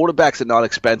because the quarterbacks are not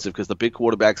expensive because the big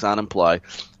quarterbacks aren't in play.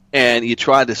 and you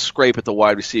try to scrape at the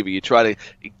wide receiver. You try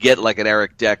to get like an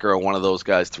Eric Decker or one of those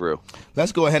guys through.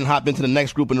 Let's go ahead and hop into the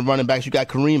next group in the running backs. You got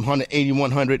Kareem Hunt at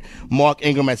 8,100, Mark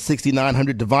Ingram at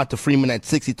 6,900, Devonta Freeman at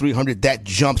 6,300. That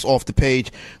jumps off the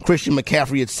page. Christian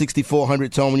McCaffrey at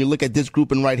 6,400. Tone, when you look at this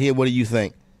grouping right here, what do you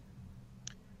think?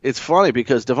 It's funny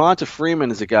because Devonta Freeman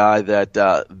is a guy that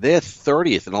they're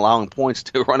 30th in allowing points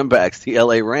to running backs, the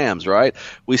L.A. Rams, right?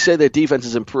 We say their defense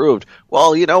has improved.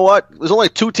 Well, you know what? There's only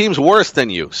 2 teams worse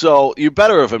than you, so you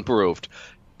better have improved.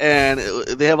 And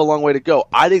they have a long way to go.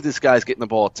 I think this guy's getting the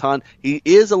ball a ton. He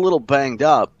is a little banged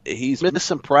up. He's missed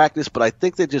some practice, but I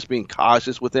think they're just being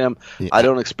cautious with him. Yeah. I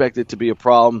don't expect it to be a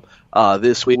problem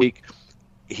this week.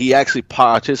 He actually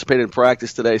participated in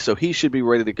practice today, so he should be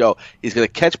ready to go. He's going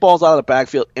to catch balls out of the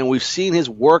backfield, and we've seen his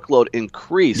workload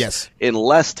increase in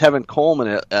less Tevin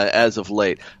Coleman as of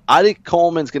late. I think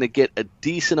Coleman's going to get a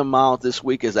decent amount this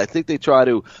week, as I think they try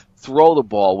to throw the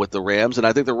ball with the Rams, and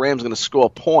I think the Rams are going to score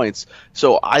points.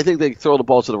 So I think they throw the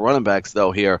ball to the running backs,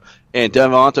 though, here. And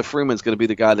Devonta Freeman's going to be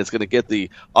the guy that's going to get the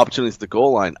opportunities at the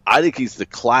goal line. I think he's the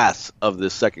class of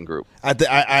this second group.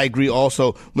 I agree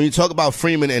also. When you talk about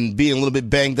Freeman and being a little bit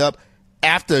banged up,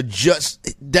 after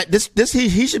just that,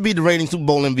 he should be the reigning Super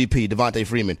Bowl MVP, Devonta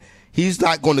Freeman. He's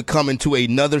not going to come into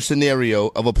another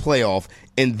scenario of a playoff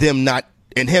and him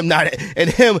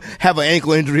have an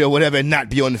ankle injury or whatever and not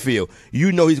be on the field.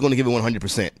 You know he's going to give it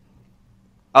 100%.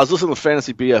 I was listening to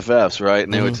Fantasy BFFs, right,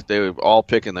 and they were all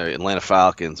picking the Atlanta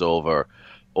Falcons over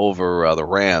the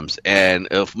Rams. And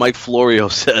if Mike Florio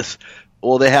says,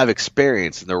 well, they have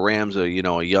experience, and the Rams are,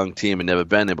 a young team and never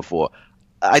been there before,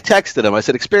 I texted him. I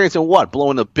said, experience in what?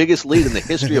 Blowing the biggest lead in the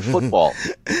history of football.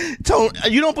 Tone,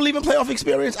 you don't believe in playoff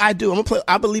experience? I do.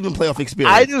 I believe in playoff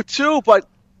experience. I do too, but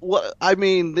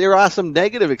there are some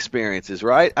negative experiences,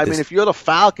 right? I mean, if you're the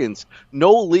Falcons,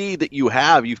 no lead that you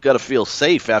have, you've got to feel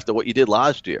safe after what you did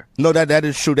last year. No, that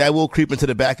is true. That will creep into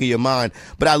the back of your mind.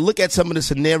 But I look at some of the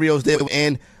scenarios there,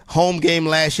 and home game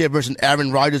last year versus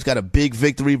Aaron Rodgers, got a big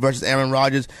victory versus Aaron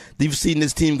Rodgers. You've seen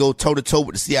this team go toe-to-toe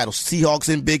with the Seattle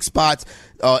Seahawks in big spots,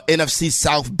 NFC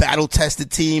South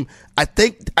battle-tested team. I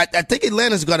think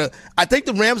Atlanta's going to – I think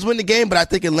the Rams win the game, but I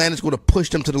think Atlanta's going to push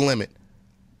them to the limit.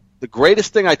 The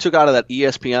greatest thing I took out of that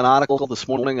ESPN article this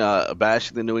morning,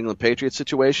 bashing the New England Patriots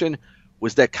situation,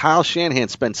 was that Kyle Shanahan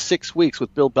spent 6 weeks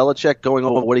with Bill Belichick going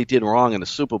over what he did wrong in the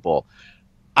Super Bowl.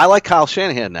 I like Kyle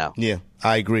Shanahan now. Yeah,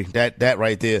 I agree. That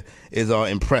right there is an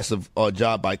impressive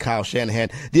job by Kyle Shanahan.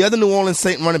 The other New Orleans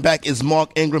Saint running back is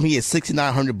Mark Ingram. He is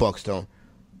 $6,900, Stone.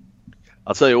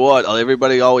 I'll tell you what,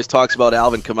 everybody always talks about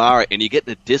Alvin Kamara, and you're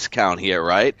getting a discount here,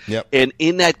 right? Yep. And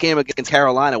in that game against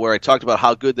Carolina, where I talked about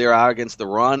how good they are against the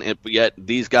run, and yet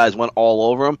these guys went all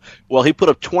over him, well, he put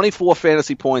up 24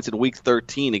 fantasy points in Week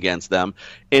 13 against them.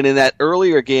 And in that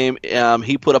earlier game,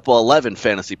 he put up 11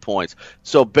 fantasy points.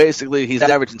 So basically, he's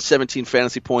averaging 17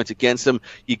 fantasy points against them.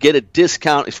 You get a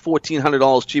discount. It's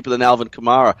 $1,400 cheaper than Alvin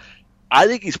Kamara. I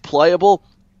think he's playable,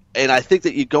 and I think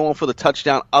that you're going for the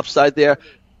touchdown upside there.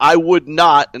 I would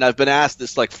not, and I've been asked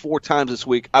this like 4 times this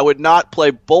week, I would not play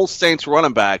both Saints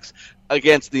running backs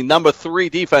against the number 3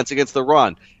 defense against the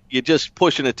run. You're just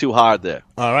pushing it too hard there.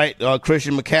 All right,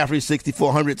 Christian McCaffrey,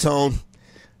 6,400, Tone.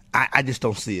 I just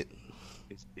don't see it.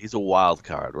 He's a wild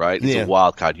card, right? He's a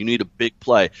wild card. You need a big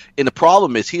play. And the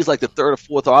problem is he's like the 3rd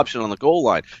or 4th option on the goal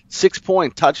line.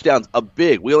 6-point touchdowns are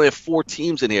big. We only have 4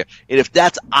 teams in here. And if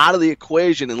that's out of the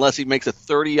equation, unless he makes a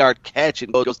 30-yard catch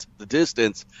and goes to the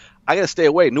distance, I got to stay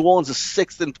away. New Orleans is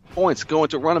 6th in points going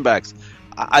to running backs.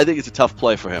 I think it's a tough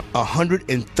play for him.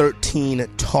 113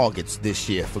 targets this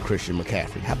year for Christian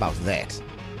McCaffrey. How about that?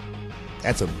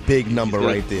 That's a big number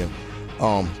right there.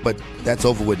 But that's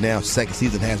over with now. Second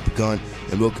season has begun,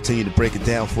 and we'll continue to break it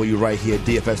down for you right here at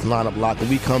DFS Lineup Lock. When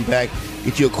we come back,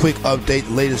 get you a quick update,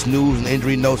 the latest news and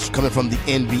injury notes coming from the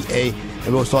NBA,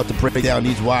 and we'll start to break down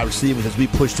these wide receivers as we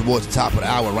push towards the top of the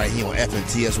hour right here on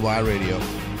FNTSY Radio.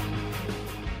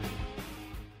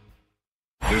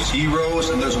 There's heroes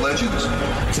and there's legends.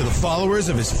 To the followers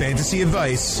of his fantasy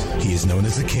advice, he is known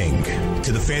as the king.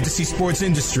 To the fantasy sports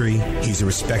industry, he's a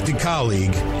respected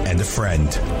colleague and a friend.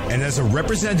 And as a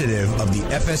representative of the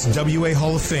FSWA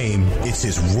Hall of Fame, it's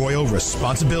his royal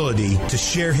responsibility to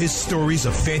share his stories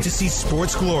of fantasy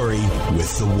sports glory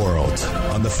with the world.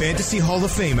 On the Fantasy Hall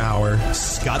of Fame Hour,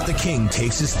 Scott the King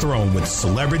takes his throne with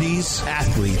celebrities,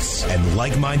 athletes, and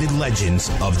like-minded legends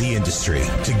of the industry.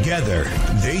 Together,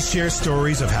 they share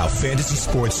stories of of how fantasy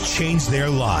sports changed their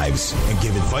lives and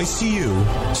give advice to you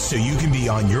so you can be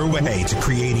on your way to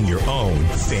creating your own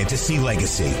fantasy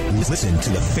legacy. Listen to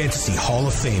the Fantasy Hall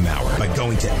of Fame Hour by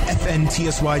going to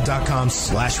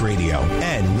fntsy.com/radio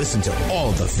and listen to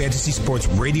all the Fantasy Sports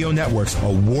Radio Network's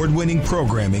award-winning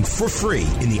programming for free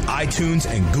in the iTunes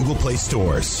and Google Play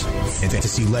stores. And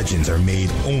fantasy legends are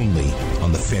made only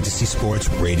on the Fantasy Sports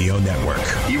Radio Network.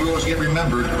 Heroes get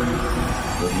remembered,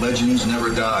 but legends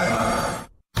never die.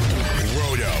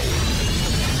 Roto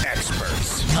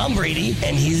experts. Tom Brady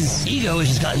and his ego has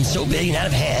just gotten so big and out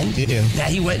of hand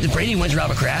that Brady went to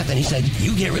Robert Kraft and he said,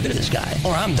 "You get rid of this guy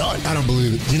or I'm done." I don't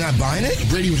believe it. You're not buying it?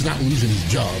 Brady was not losing his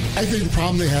job. I think the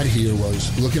problem they had here was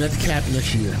looking at the cap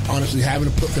next year, honestly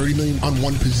having to put $30 million on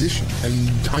one position and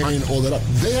tying all that up.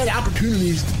 They had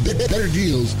opportunities, better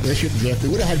deals. They should have drafted.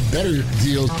 They would have had better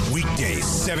deals. Weekdays,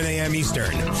 7 a.m.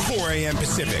 Eastern, 4 a.m.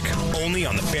 Pacific, only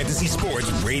on the Fantasy Sports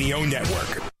Radio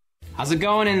Network. How's it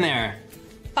going in there?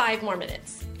 5 more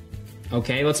minutes.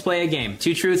 Okay, let's play a game.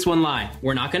 2 truths, 1 lie.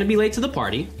 We're not going to be late to the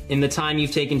party. In the time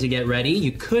you've taken to get ready,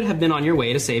 you could have been on your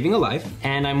way to saving a life.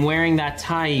 And I'm wearing that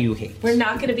tie you hate. We're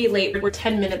not going to be late. We're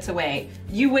 10 minutes away.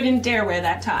 You wouldn't dare wear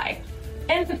that tie.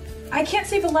 And I can't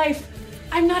save a life.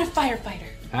 I'm not a firefighter.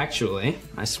 Actually,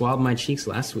 I swabbed my cheeks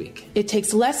last week. It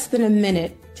takes less than a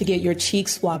minute to get your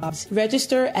cheeks swabbed.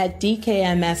 Register at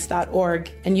dkms.org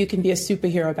and you can be a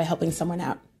superhero by helping someone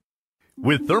out.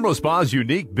 With ThermoSpa's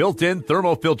unique built-in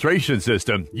thermofiltration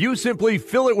system, you simply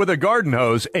fill it with a garden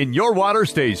hose and your water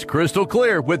stays crystal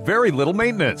clear with very little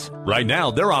maintenance. Right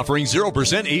now, they're offering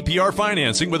 0% APR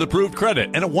financing with approved credit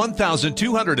and a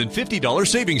 $1,250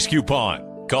 savings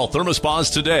coupon. Call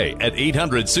ThermoSpas today at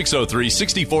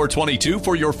 800-603-6422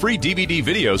 for your free DVD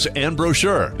videos and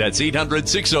brochure. That's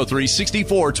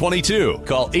 800-603-6422.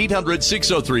 Call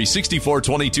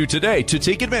 800-603-6422 today to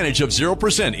take advantage of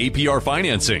 0% APR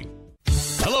financing.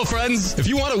 Hello, friends. If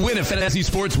you want to win at Fantasy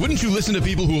Sports, wouldn't you listen to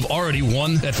people who have already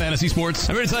won at Fantasy Sports?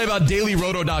 I'm here to tell you about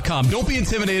DailyRoto.com. Don't be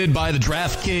intimidated by the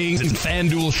DraftKings and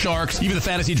FanDuel Sharks, even the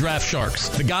Fantasy Draft Sharks.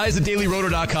 The guys at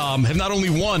DailyRoto.com have not only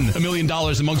won $1 million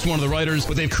amongst one of the writers,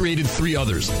 but they've created 3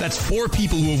 others. That's 4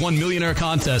 people who have won millionaire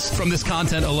contests from this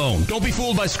content alone. Don't be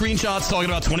fooled by screenshots talking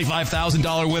about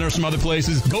 $25,000 winners from other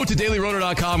places. Go to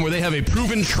DailyRoto.com where they have a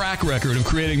proven track record of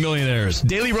creating millionaires.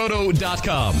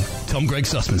 DailyRoto.com. Tell them Greg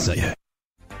Sussman sent you.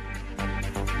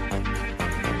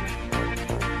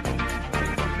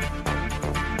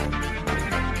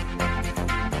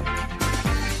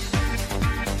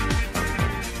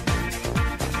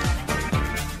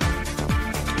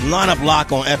 Lineup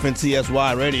Lock on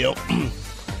FNTSY Radio.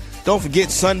 Don't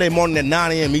forget, Sunday morning at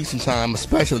 9 a.m. Eastern Time, a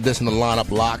special edition of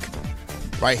Lineup Lock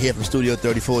right here from Studio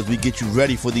 34 as we get you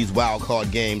ready for these wild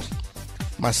card games.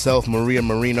 Myself, Maria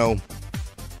Marino,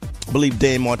 I believe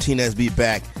Dane Martinez be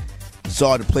back.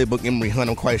 Czar the Playbook, Emery Hunt.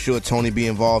 I'm quite sure Tony be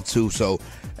involved too. So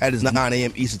that is 9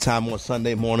 a.m. Eastern Time on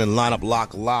Sunday morning. Lineup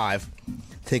Lock live,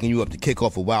 taking you up to kick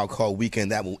off a wild card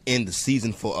weekend that will end the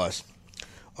season for us.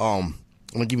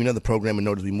 I'm going to give you another programming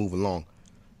note as we move along.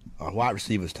 Wide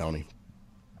receivers, Tony.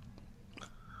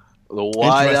 The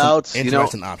wideouts.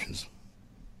 Interesting options.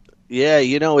 Yeah,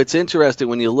 it's interesting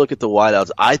when you look at the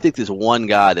wideouts. I think there's one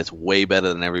guy that's way better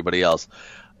than everybody else,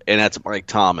 and that's Mike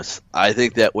Thomas. I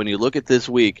think that when you look at this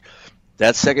week,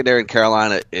 that secondary in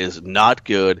Carolina is not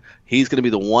good. He's going to be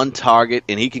the one target,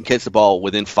 and he can catch the ball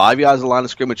within 5 yards of the line of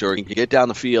scrimmage, or he can get down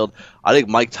the field. I think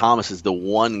Mike Thomas is the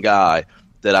one guy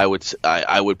that I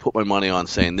would put my money on,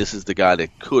 saying this is the guy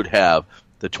that could have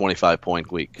the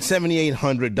 25-point week.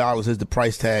 $7,800 is the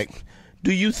price tag.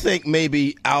 Do you think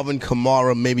maybe Alvin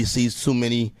Kamara maybe sees too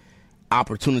many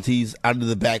opportunities out of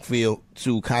the backfield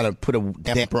to kind of put a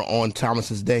damper on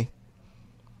Thomas's day?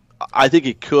 I think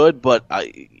it could, but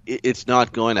it's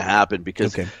not going to happen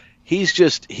because he's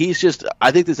just. I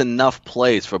think there's enough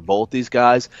plays for both these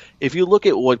guys. If you look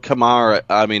at what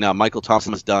Michael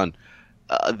Thompson has done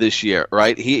this year,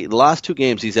 right? The last 2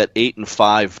 games he's at 8 and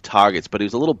 5 targets, but he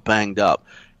was a little banged up.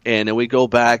 And then we go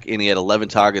back and he had 11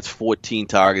 targets, 14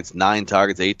 targets, 9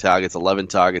 targets, 8 targets, 11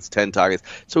 targets, 10 targets.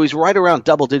 So he's right around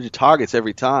double-digit targets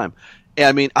every time.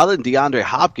 And, other than DeAndre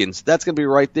Hopkins, that's going to be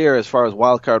right there as far as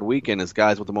wild card weekend as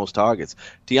guys with the most targets.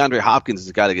 DeAndre Hopkins is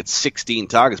a guy that gets 16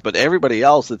 targets, but everybody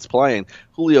else that's playing,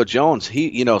 Julio Jones,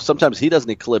 sometimes he doesn't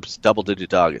eclipse double-digit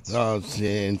targets.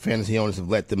 And fantasy owners have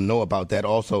let them know about that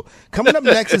also. Coming up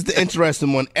next is the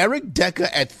interesting one. Eric Decker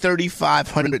at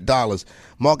 $3,500.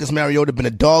 Marcus Mariota been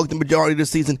a dog the majority of the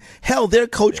season. Hell, their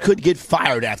coach could get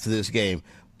fired after this game.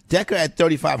 Decker at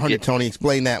 $3,500. Tony,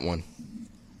 explain that one.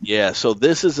 Yeah, so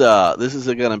this is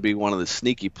going to be one of the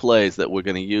sneaky plays that we're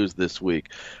going to use this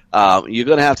week. You're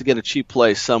going to have to get a cheap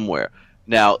play somewhere.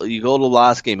 Now, you go to the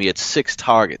last game, he had 6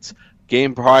 targets.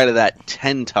 Game prior to that,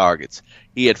 10 targets.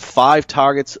 He had 5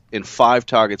 targets and 5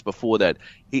 targets before that,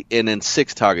 and then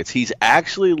 6 targets. He's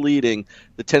actually leading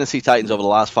the Tennessee Titans over the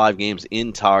last 5 games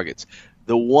in targets.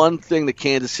 The one thing that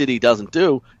Kansas City doesn't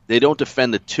do, they don't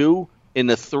defend the 2 and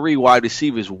the 3 wide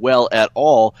receivers well at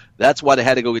all. That's why they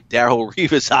had to go get Darrelle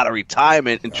Revis out of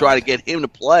retirement and try to get him to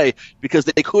play, because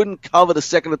they couldn't cover the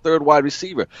 2nd or 3rd wide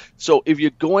receiver. So if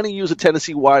you're going to use a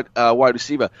Tennessee wide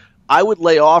receiver, I would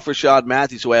lay off Rashad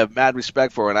Matthews, who I have mad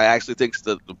respect for, and I actually think is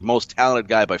the most talented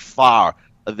guy by far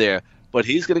there. But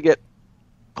he's going to get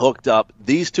hooked up.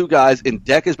 These 2 guys, and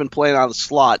Deck has been playing on the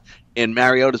slot, and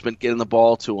Mariota's been getting the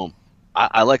ball to him.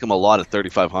 I like him a lot at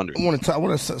 3,500. I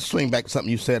want to swing back to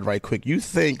something you said right quick. You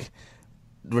think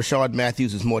Rashad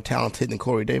Matthews is more talented than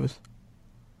Corey Davis?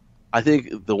 I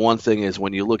think the one thing is,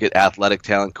 when you look at athletic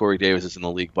talent, Corey Davis is in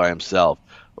the league by himself.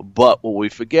 But what we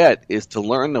forget is to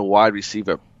learn the wide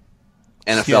receiver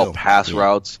NFL pass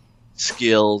routes,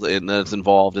 skills, and that's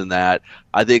involved in that.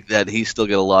 I think that he's still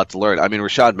got a lot to learn. I mean,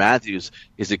 Rashad Matthews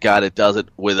is a guy that does it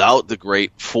without the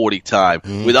great 40 time,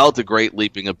 without the great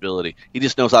leaping ability. He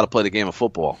just knows how to play the game of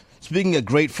football. Speaking of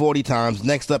great 40 times,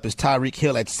 next up is Tyreek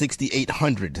Hill at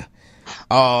 6,800.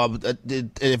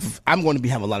 If I'm going to be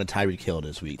having a lot of Tyreek Hill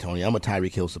this week, Tony. I'm a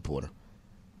Tyreek Hill supporter.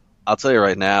 I'll tell you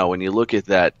right now, when you look at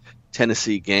that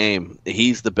Tennessee game,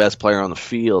 he's the best player on the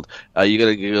field. You're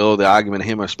going to go the argument of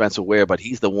him or Spencer Ware, but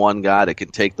he's the one guy that can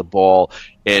take the ball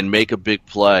and make a big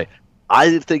play.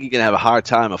 I think you're going to have a hard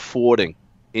time affording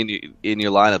in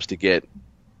your lineups to get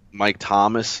Mike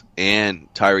Thomas and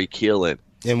Tyreek Hill in.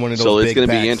 And one of those so big it's going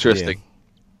to be interesting.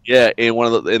 Yeah,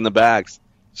 in the backs.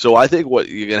 So I think what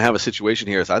you're going to have a situation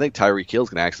here is, I think Tyreek Hill's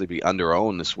going to actually be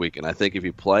under-owned this week, and I think if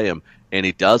you play him and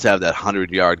he does have that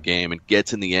 100-yard game and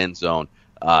gets in the end zone,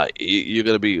 you're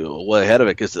going to be way ahead of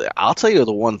it. Because I'll tell you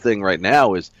the one thing right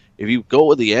now is, if you go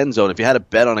with the end zone, if you had a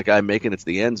bet on a guy making it to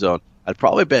the end zone, I'd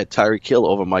probably bet Tyreek Hill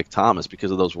over Mike Thomas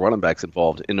because of those running backs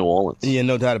involved in New Orleans. Yeah,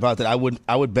 no doubt about that.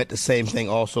 I would bet the same thing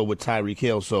also with Tyreek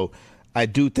Hill. So I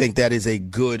do think that is a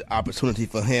good opportunity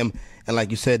for him. And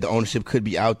like you said, the ownership could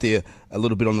be out there a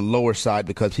little bit on the lower side,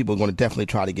 because people are going to definitely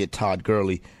try to get Todd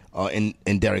Gurley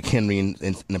and Derrick Henry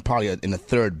and probably in the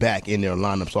third back in their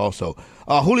lineups also.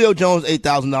 Julio Jones,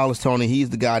 $8,000, Tony. He's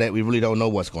the guy that we really don't know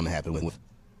what's going to happen with.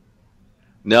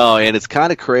 No, and it's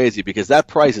kind of crazy because that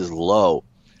price is low.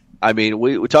 I mean,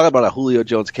 we're talking about a Julio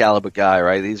Jones caliber guy,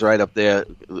 right? He's right up there,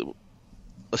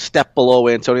 a step below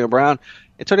Antonio Brown.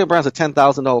 Antonio Brown's a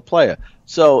 $10,000 player.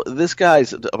 So this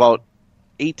guy's about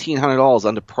 $1,800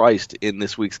 underpriced in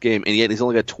this week's game, and yet he's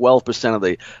only got 12% of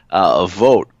the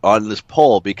vote on this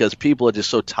poll, because people are just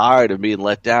so tired of being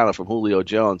let down from Julio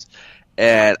Jones.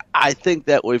 And I think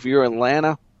that if you're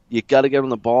Atlanta, you got to give him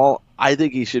the ball. I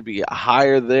think he should be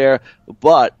higher there,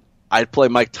 but I'd play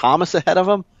Mike Thomas ahead of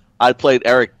him. I'd play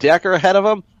Eric Decker ahead of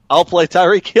him. I'll play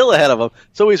Tyreek Hill ahead of him.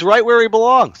 So he's right where he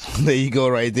belongs. There you go,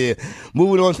 right there.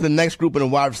 Moving on to the next group in the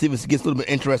wide receivers, it gets a little bit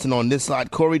interesting on this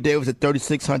side. Corey Davis at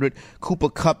 3,600, Cooper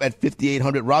Kupp at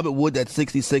 5,800, Robert Woods at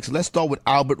 66. Let's start with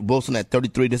Albert Wilson at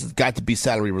 33. This has got to be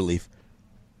salary relief.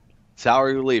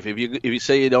 Salary relief. If you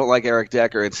say you don't like Eric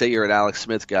Decker and say you're an Alex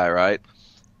Smith guy, right?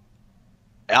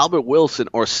 Albert Wilson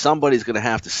or somebody's going to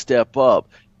have to step up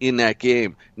in that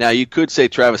game. Now, you could say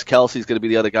Travis Kelce's going to be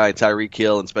the other guy, and Tyreek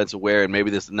Hill and Spencer Ware, and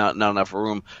maybe there's not enough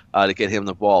room to get him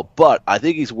the ball. But I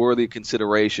think he's worthy of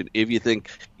consideration if you think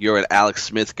you're an Alex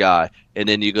Smith guy, and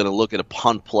then you're going to look at a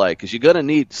punt play, because you're going to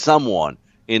need someone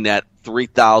in that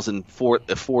 $3,000,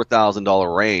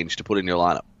 $4,000 range to put in your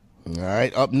lineup. All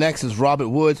right, up next is Robert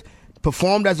Woods.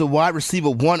 Performed as a wide receiver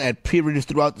one at periods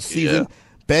throughout the season. Yeah.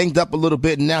 Banged up a little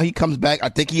bit, and now he comes back. I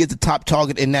think he is the top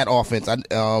target in that offense,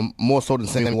 more so than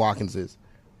Sammy Watkins is.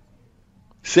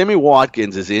 Sammy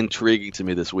Watkins is intriguing to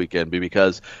me this weekend,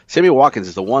 because Sammy Watkins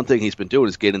is the one thing he's been doing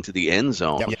is get into the end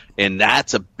zone, and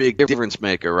that's a big difference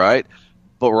maker, right?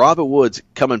 But Robert Woods,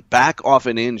 coming back off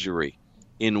an injury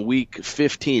in Week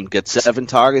 15, got 7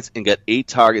 targets and got 8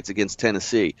 targets against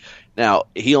Tennessee. Now,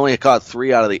 he only caught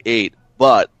 3 out of the 8.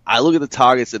 But I look at the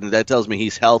targets, and that tells me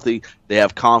he's healthy. They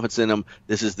have confidence in him.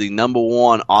 This is the number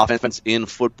 1 offense in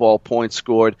football, points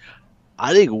scored.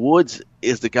 I think Woods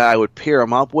is the guy I would pair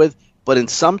him up with. But in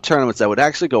some tournaments, I would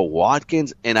actually go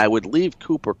Watkins, and I would leave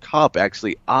Cooper Kupp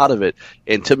actually out of it.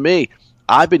 And to me,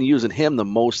 I've been using him the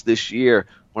most this year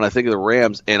when I think of the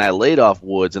Rams, and I laid off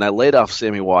Woods, and I laid off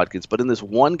Sammy Watkins. But in this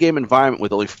one-game environment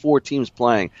with only 4 teams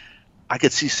playing, I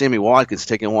could see Sammy Watkins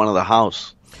taking one of the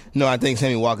house. No, I think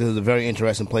Sammy Watkins is a very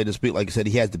interesting play this week. Like you said,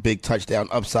 he has the big touchdown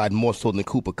upside more so than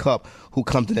Cooper Kupp, who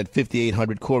comes in at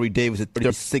 5,800. Corey Davis at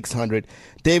 3,600.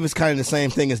 Davis kind of the same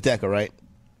thing as Decker, right?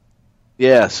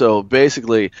 Yeah, so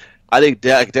basically, I think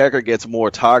Decker gets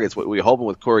more targets. What we're hoping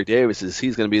with Corey Davis is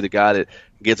he's going to be the guy that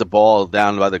gets a ball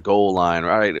down by the goal line,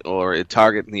 right, or a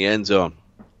target in the end zone,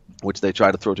 which they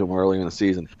tried to throw to him earlier in the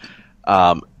season.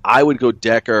 I would go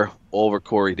Decker over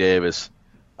Corey Davis.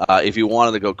 If you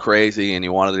wanted to go crazy and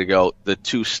you wanted to go the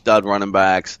two stud running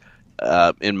backs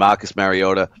in Marcus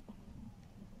Mariota,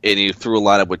 and you threw a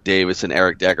lineup with Davis and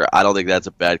Eric Decker, I don't think that's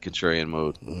a bad contrarian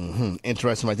move. Mm-hmm.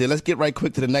 Interesting right there. Let's get right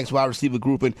quick to the next wide receiver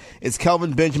grouping. It's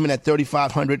Kelvin Benjamin at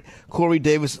 3,500, Corey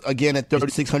Davis again at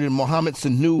 3,600, Mohamed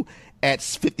Sanu at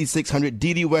 5,600,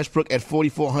 D.D. Westbrook at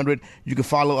 4,400. You can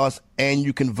follow us and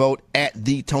you can vote at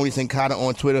the Tony Sincata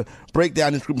on Twitter. Break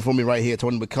down this grouping for me right here,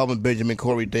 Tony, with Kelvin Benjamin,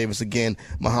 Corey Davis again,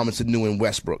 Mohamed Sanu, and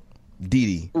Westbrook.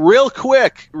 D.D. Real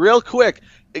quick.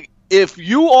 If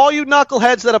all you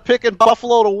knuckleheads that are picking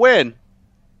Buffalo to win,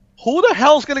 who the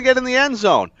hell's going to get in the end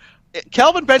zone?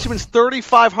 Kelvin Benjamin's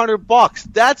 $3,500.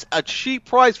 That's a cheap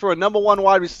price for a number one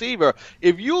wide receiver.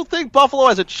 If you think Buffalo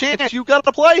has a chance, you got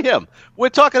to play him. We're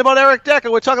talking about Eric Decker.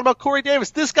 We're talking about Corey Davis.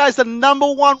 This guy's the number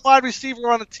one wide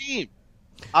receiver on the team.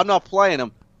 I'm not playing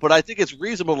him, but I think it's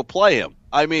reasonable to play him.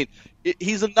 I mean,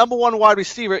 he's the number one wide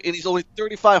receiver, and he's only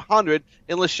 $3,500,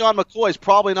 and LeSean McCoy's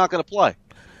probably not going to play.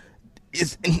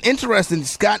 It's interesting.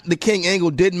 Scott the King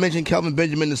Angle did mention Kelvin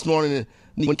Benjamin this morning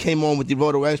when he came on with the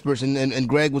Roto Experts, and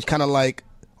Greg was kind of like,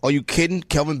 are you kidding?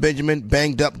 Kelvin Benjamin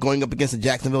banged up going up against the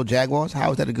Jacksonville Jaguars?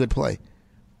 How is that a good play?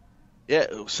 Yeah,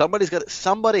 somebody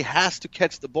has to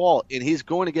catch the ball, and he's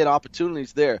going to get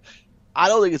opportunities there. I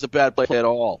don't think it's a bad play at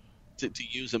all to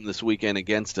use him this weekend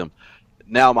against him.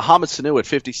 Now, Mohamed Sanu at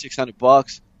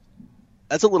 $5,600,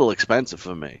 that's a little expensive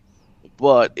for me.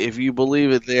 But if you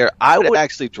believe it there, I would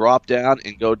actually drop down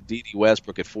and go D.D.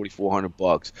 Westbrook at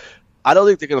 $4,400. I don't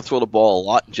think they're going to throw the ball a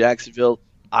lot in Jacksonville.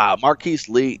 Marquise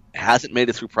Lee hasn't made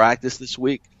it through practice this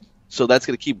week, so that's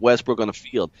going to keep Westbrook on the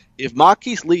field. If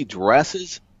Marquise Lee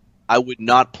dresses, I would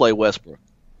not play Westbrook.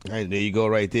 All right, there you go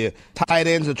right there. Tight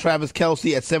ends are Travis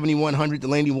Kelce at $7,100,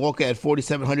 Delaney Walker at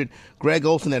 $4,700, Greg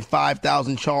Olsen at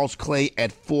 $5,000, Charles Clay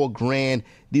at $4,000.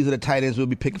 These are the tight ends we'll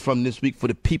be picking from this week for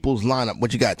the People's lineup.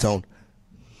 What you got, Tone?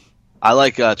 I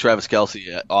like Travis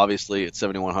Kelce, obviously, at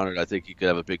 $7,100. I think he could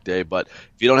have a big day. But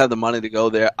if you don't have the money to go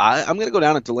there, I'm going to go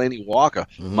down to Delaney Walker.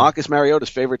 Mm-hmm. Marcus Mariota's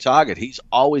favorite target. He's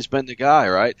always been the guy,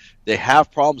 right? They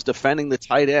have problems defending the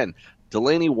tight end.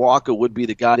 Delaney Walker would be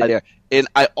the guy there. And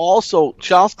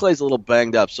Charles Clay's a little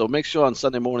banged up, so make sure on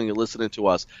Sunday morning you're listening to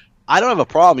us. I don't have a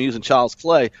problem using Charles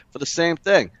Clay for the same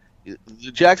thing.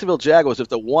 The Jacksonville Jaguars, if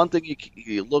the one thing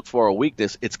you look for a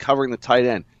weakness, it's covering the tight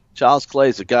end. Charles Clay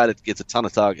is a guy that gets a ton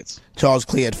of targets. Charles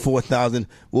Clay at $4,000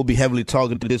 will be heavily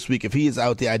targeted this week. If he is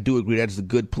out there, I do agree that is a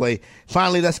good play.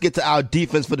 Finally, let's get to our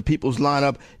defense for the People's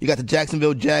lineup. You got the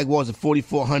Jacksonville Jaguars at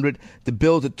 $4,400, the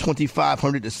Bills at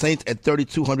 $2,500, the Saints at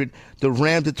 $3,200, the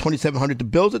Rams at $2,700, the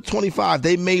Bills at $2,500.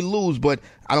 They may lose, but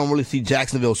I don't really see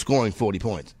Jacksonville scoring 40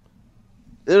 points.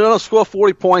 They don't score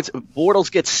 40 points.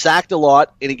 Bortles gets sacked a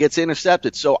lot, and he gets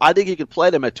intercepted. So I think you could play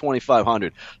them at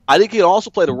 $2,500. I think you could also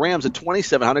play the Rams at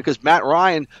 $2,700 because Matt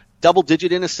Ryan,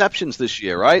 double-digit interceptions this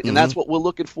year, right? Mm-hmm. And that's what we're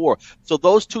looking for. So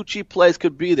those two cheap plays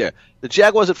could be there. The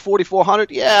Jaguars at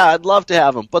 $4,400, yeah, I'd love to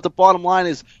have them. But the bottom line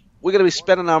is we're going to be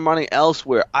spending our money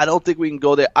elsewhere. I don't think we can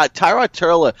go there. Tyrod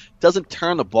Taylor doesn't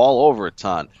turn the ball over a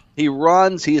ton. He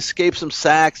runs, he escapes some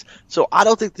sacks. So I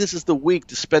don't think this is the week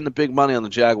to spend the big money on the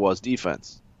Jaguars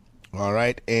defense. All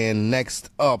right, and next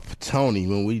up, Tony,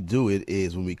 when we do it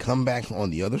is when we come back on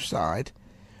the other side,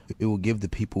 it will give the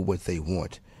people what they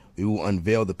want. We will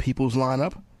unveil the People's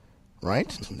lineup, right?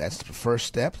 That's the first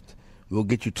step. We'll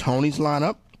get you Tony's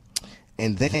lineup,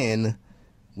 and then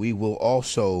we will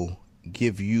also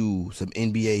give you some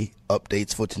NBA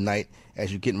updates for tonight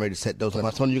as you're getting ready to set those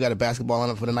lineups. Tony, you got a basketball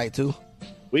lineup for tonight too?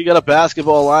 We got a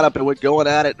basketball lineup, and we're going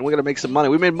at it, and we're going to make some money.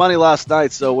 We made money last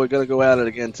night, so we're going to go at it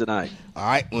again tonight. All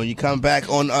right, when you come back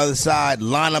on the other side,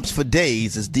 lineups for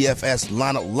days is DFS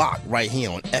Lineup Lock right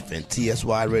here on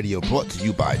FNTSY Radio, brought to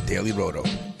you by Daily Roto.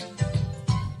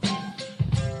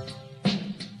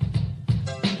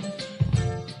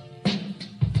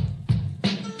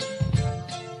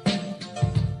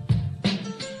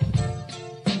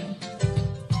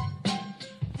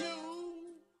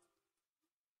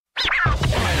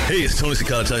 Hey, it's Tony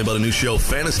Sincata telling you about a new show,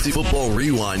 Fantasy Football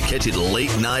Rewind. Catch it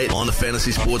late night on the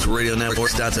Fantasy Sports Radio Network.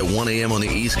 Starts at 1 a.m. on the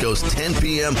East Coast, 10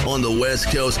 p.m. on the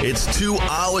West Coast. It's 2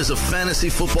 hours of fantasy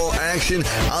football action.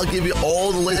 I'll give you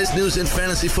all the latest news in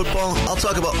fantasy football. I'll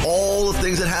talk about all the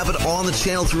things that happen on the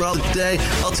channel throughout the day.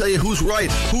 I'll tell you who's right,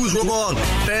 who's wrong.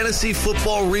 Fantasy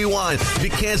Football Rewind. If you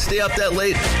can't stay up that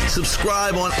late,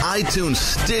 subscribe on iTunes,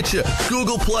 Stitcher,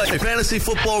 Google Play. Fantasy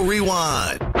Football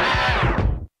Rewind.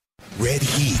 red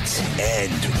heat,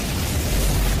 and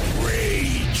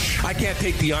rage. I can't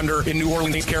take the under in New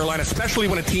Orleans, Carolina, especially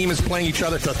when a team is playing each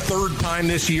other the third time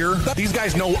this year. These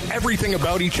guys know everything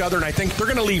about each other, and I think they're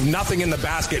going to leave nothing in the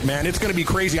basket, man. It's going to be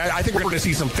crazy. I think we're going to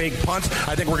see some fake punts.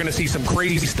 I think we're going to see some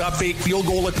crazy stuff, fake field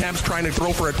goal attempts, trying to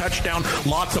throw for a touchdown,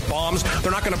 lots of bombs.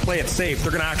 They're not going to play it safe.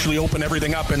 They're going to actually open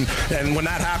everything up, and when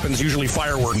that happens, usually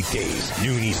fireworks. Weekdays,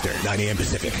 noon Eastern, 9 a.m.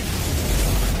 Pacific.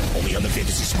 Only on the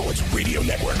Fantasy Sports Radio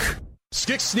Network.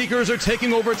 Skix sneakers are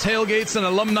taking over tailgates and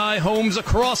alumni homes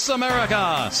across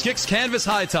America. Skix canvas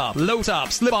high top, low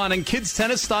top, slip-on, and kids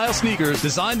tennis style sneakers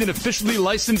designed in officially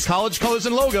licensed college colors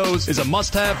and logos is a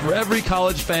must-have for every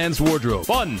college fan's wardrobe.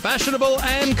 Fun, fashionable,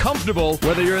 and comfortable.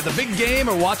 Whether you're at the big game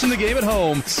or watching the game at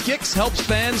home, Skix helps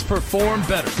fans perform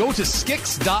better. Go to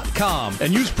Skix.com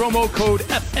and use promo code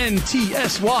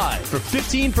FNTSY for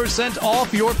 15%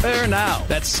 off your pair now.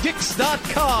 That's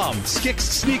Skix.com. Skix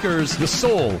sneakers, the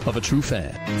soul of a true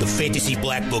fan. The Fantasy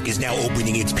Black Book is now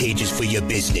opening its pages for your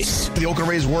business. The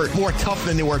Oakland Rays were more tough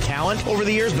than they were talent over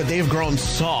the years, but they've grown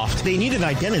soft. They need an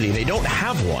identity. They don't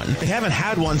have one. They haven't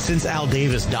had one since Al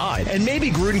Davis died. And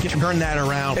maybe Gruden can turn that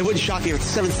around. It wouldn't shock you if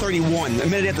it's 7:31, a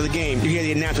minute after the game, you hear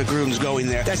the announcer Gruden's going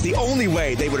there. That's the only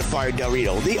way they would have fired Del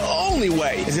Rito. The only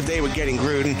way is if they were getting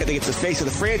Gruden. I think it's the face of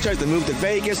the franchise to move to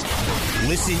Vegas.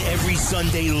 Listen every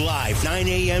Sunday live, 9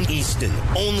 a.m. Eastern,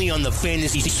 only on the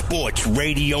Fantasy Sports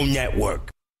Radio Network.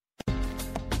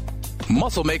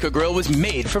 Muscle Maker Grill was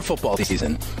made for football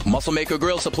season. Muscle Maker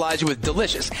Grill supplies you with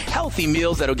delicious, healthy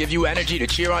meals that'll give you energy to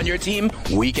cheer on your team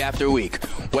week after week.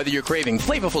 Whether you're craving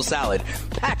flavorful salad,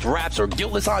 packed wraps, or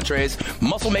guiltless entrees,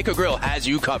 Muscle Maker Grill has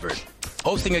you covered.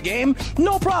 Hosting a game?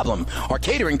 No problem. Our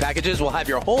catering packages will have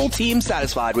your whole team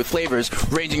satisfied with flavors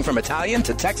ranging from Italian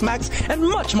to Tex-Mex and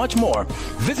much, much more.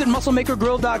 Visit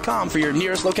MuscleMakerGrill.com for your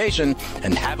nearest location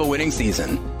and have a winning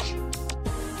season.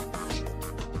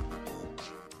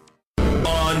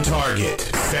 On Target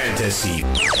Fantasy.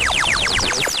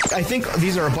 I think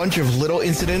these are a bunch of little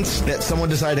incidents that someone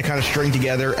decided to kind of string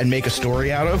together and make a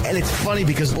story out of. And it's funny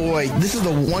because, boy, this is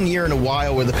the one year in a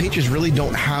while where the Patriots really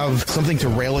don't have something to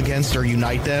rail against or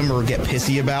unite them or get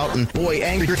pissy about. And, boy,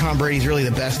 angry Tom Brady's really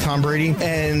the best Tom Brady.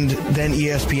 And then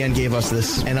ESPN gave us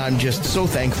this. And I'm just so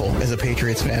thankful as a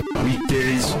Patriots fan.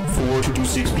 Weekdays, 4 to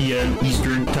 6 p.m.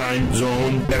 Eastern Time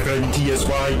Zone.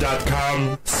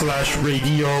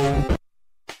 FNTSY.com/radio.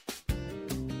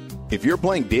 If you're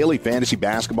playing daily fantasy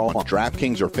basketball on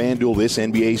DraftKings or FanDuel this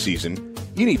NBA season,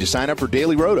 you need to sign up for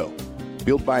Daily Roto.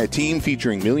 Built by a team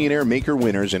featuring millionaire maker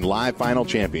winners and live final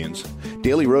champions,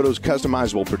 Daily Roto's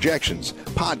customizable projections,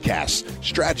 podcasts,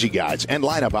 strategy guides, and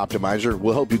lineup optimizer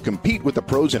will help you compete with the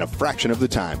pros in a fraction of the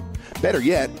time. Better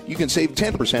yet, you can save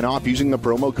 10% off using the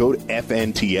promo code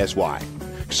FNTSY.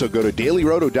 So go to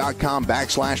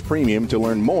dailyroto.com/premium to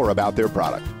learn more about their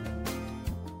product.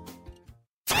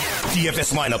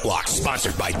 DFS Lineup Lock,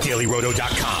 sponsored by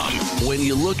DailyRoto.com. When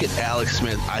you look at Alex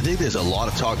Smith, I think there's a lot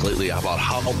of talk lately about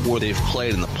how poor they've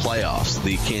played in the playoffs,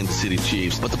 the Kansas City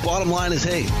Chiefs. But the bottom line is,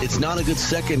 hey, it's not a good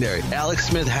secondary. Alex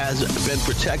Smith has been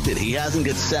protected. He hasn't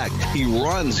get sacked. He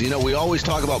runs. You know, we always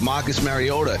talk about Marcus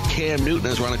Mariota, Cam Newton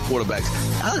as running quarterbacks.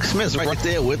 Alex Smith's right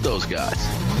there with those guys.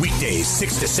 Weekdays,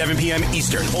 6 to 7 p.m.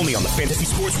 Eastern, only on the Fantasy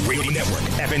Sports Radio Network.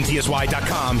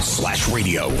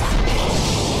 FNTSY.com/radio.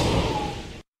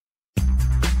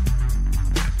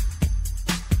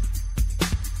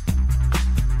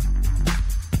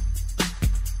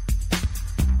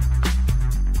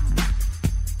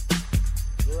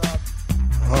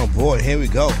 Oh boy, here we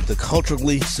go. The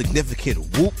culturally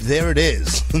significant whoop. There it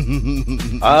is.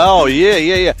 Oh,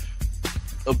 yeah.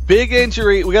 A big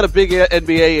injury. We got a big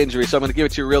NBA injury, so I'm going to give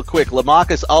it to you real quick.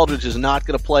 LaMarcus Aldridge is not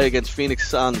going to play against Phoenix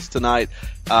Suns tonight.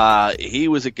 He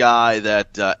was a guy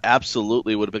that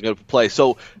absolutely would have been going to play.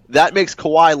 So that makes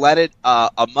Kawhi Leonard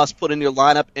a must-put in your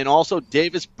lineup, and also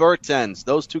Davis Bertans.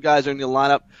 Those two guys are in your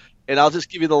lineup. And I'll just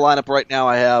give you the lineup right now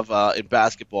I have in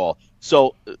basketball.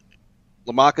 So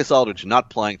LaMarcus Aldridge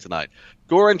not playing tonight.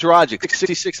 Goran Dragic,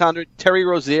 6,600. Terry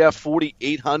Rozier,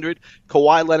 4,800.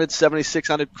 Kawhi Leonard,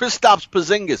 7,600. Kristaps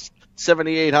Porzingis,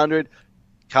 7,800.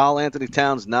 Karl Anthony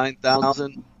Towns,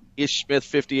 9,000. Ish Smith,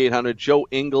 5,800. Joe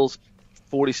Ingles,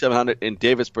 4,700. And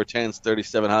Davis Bertans,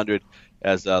 3,700.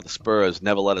 As the Spurs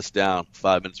never let us down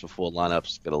 5 minutes before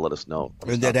lineups. Got to let us know.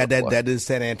 That is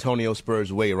San Antonio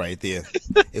Spurs way right there.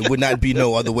 It would not be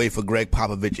no other way for Greg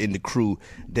Popovich and the crew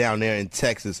down there in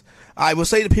Texas. All right, we'll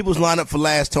say the people's lineup for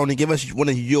last, Tony. Give us one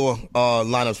of your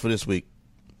lineups for this week.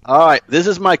 All right, this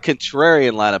is my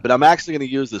contrarian lineup, and I'm actually going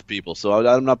to use this, people, so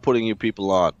I'm not putting you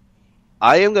people on.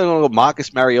 I am going to go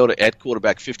Marcus Mariota at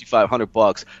quarterback,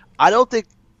 $5,500. I don't think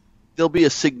there'll be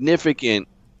a significant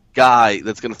guy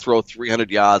that's going to throw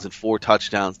 300 yards and 4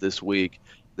 touchdowns this week,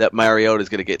 that Mariota is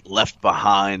going to get left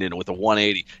behind and with a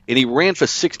 180. And he ran for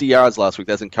 60 yards last week.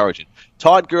 That's encouraging.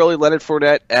 Todd Gurley, Leonard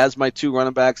Fournette as my 2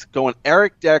 running backs, going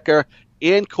Eric Decker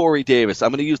and Corey Davis.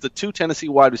 I'm going to use the 2 Tennessee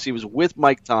wide receivers with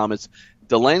Mike Thomas,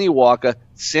 Delaney Walker,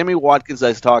 Sammy Watkins,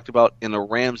 as talked about, in the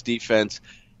Rams defense.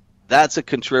 That's a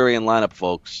contrarian lineup,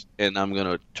 folks, and I'm going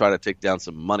to try to take down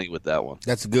some money with that one.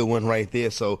 That's a good one right there.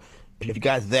 So if you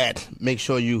got that, make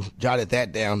sure you jotted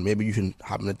that down. Maybe you can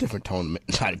hop in a different tournament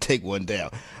and try to take one down.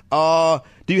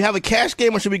 Do you have a cash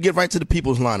game, or should we get right to the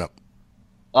people's lineup?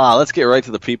 Let's get right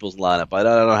to the people's lineup. I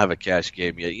don't have a cash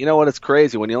game yet. You know what? It's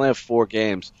crazy. When you only have 4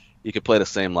 games, you can play the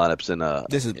same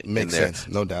lineups makes sense,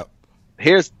 no doubt.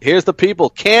 Here's the people.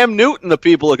 Cam Newton, the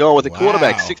people are going with the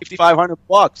quarterback,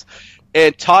 $6,500,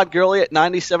 and Todd Gurley at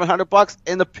 $9,700,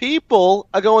 and the people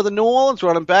are going with the New Orleans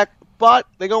running back, but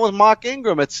they go with Mark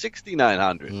Ingram at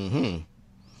 $6,900.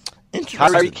 Mm-hmm.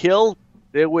 Tyreek Hill,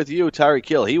 they're with you. Tyreek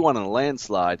Hill, he won in a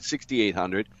landslide,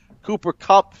 $6,800. Cooper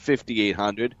Kupp,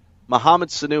 $5,800. Mohamed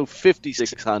Sanu,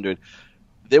 $5,600.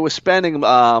 They were spending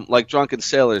like drunken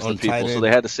sailors, the people, so they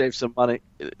had to save some money.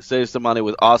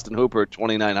 With Austin Hooper at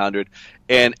 $2,900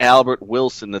 and Albert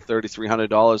Wilson at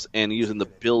 $3,300, and using the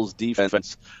Bills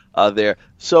defense there.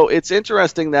 So it's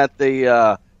interesting that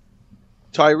the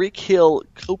Tyreek Hill,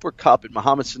 Cooper Kupp, and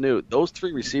Mohamed Sanu, those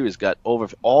 3 receivers got over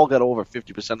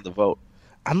 50% of the vote.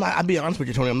 I'll be honest with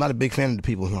you, Tony. I'm not a big fan of the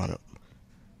people's lineup.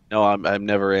 No, I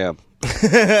never am.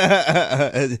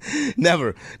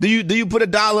 Never. Do you put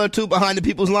 $1 or $2 behind the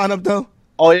people's lineup though?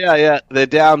 Oh yeah. They're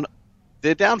down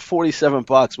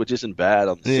 $47, which isn't bad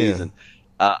on the season.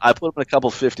 I put them in a couple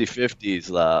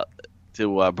 50-50s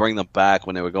to bring them back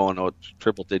when they were going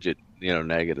triple digit,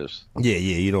 negatives. Yeah.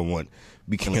 You don't want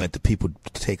we can't let the people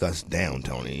take us down,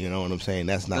 Tony. You know what I'm saying?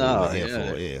 That's not what we're here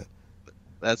for. Yeah.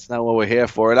 That's not what we're here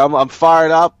for. And I'm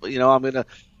fired up.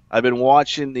 I've been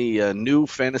watching the new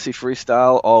Fantasy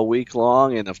Freestyle all week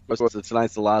long, and of course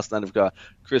tonight's the last night. I've got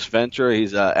Chris Ventura.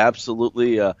 He's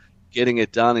absolutely getting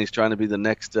it done. He's trying to be the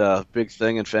next big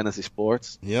thing in fantasy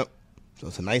sports. Yep. So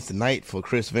tonight's the night for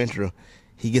Chris Ventura.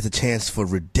 He gets a chance for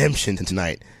redemption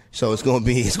tonight. So it's going to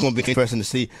be interesting to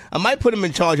see. I might put him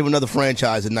in charge of another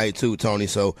franchise tonight too, Tony.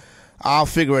 So I'll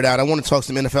figure it out. I want to talk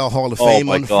some NFL Hall of Fame.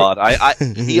 Oh, my God.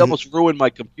 He almost ruined my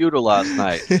computer last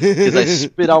night because I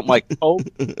spit out my Coke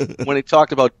when he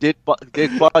talked about Dick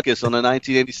Butkus on the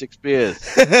 1986 Bears.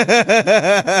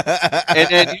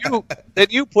 And then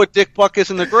you put Dick Butkus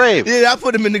in the grave. Yeah, I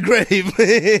put him in the grave.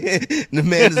 The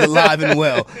man is alive and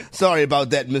well. Sorry about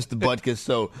that, Mr. Butkus.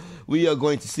 So we are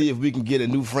going to see if we can get a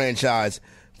new franchise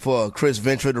for Chris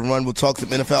Ventura to run. We'll talk some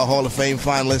NFL Hall of Fame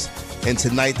finalists. And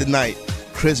tonight, the night,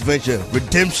 Chris Ventura,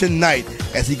 redemption night,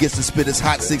 as he gets to spit his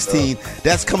Hot 16.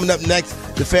 That's coming up next,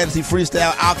 the Fantasy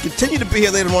Freestyle. I'll continue to be here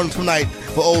later on tonight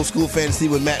for Old School Fantasy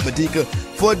with Matt Medica.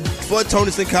 For Tony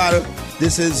Sincata,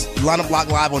 this is Lineup Lock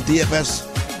Live on DFS.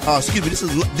 This is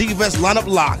DFS Lineup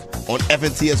Lock on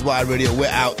FNTSY Radio.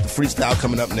 We're out. The Freestyle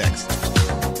coming up next.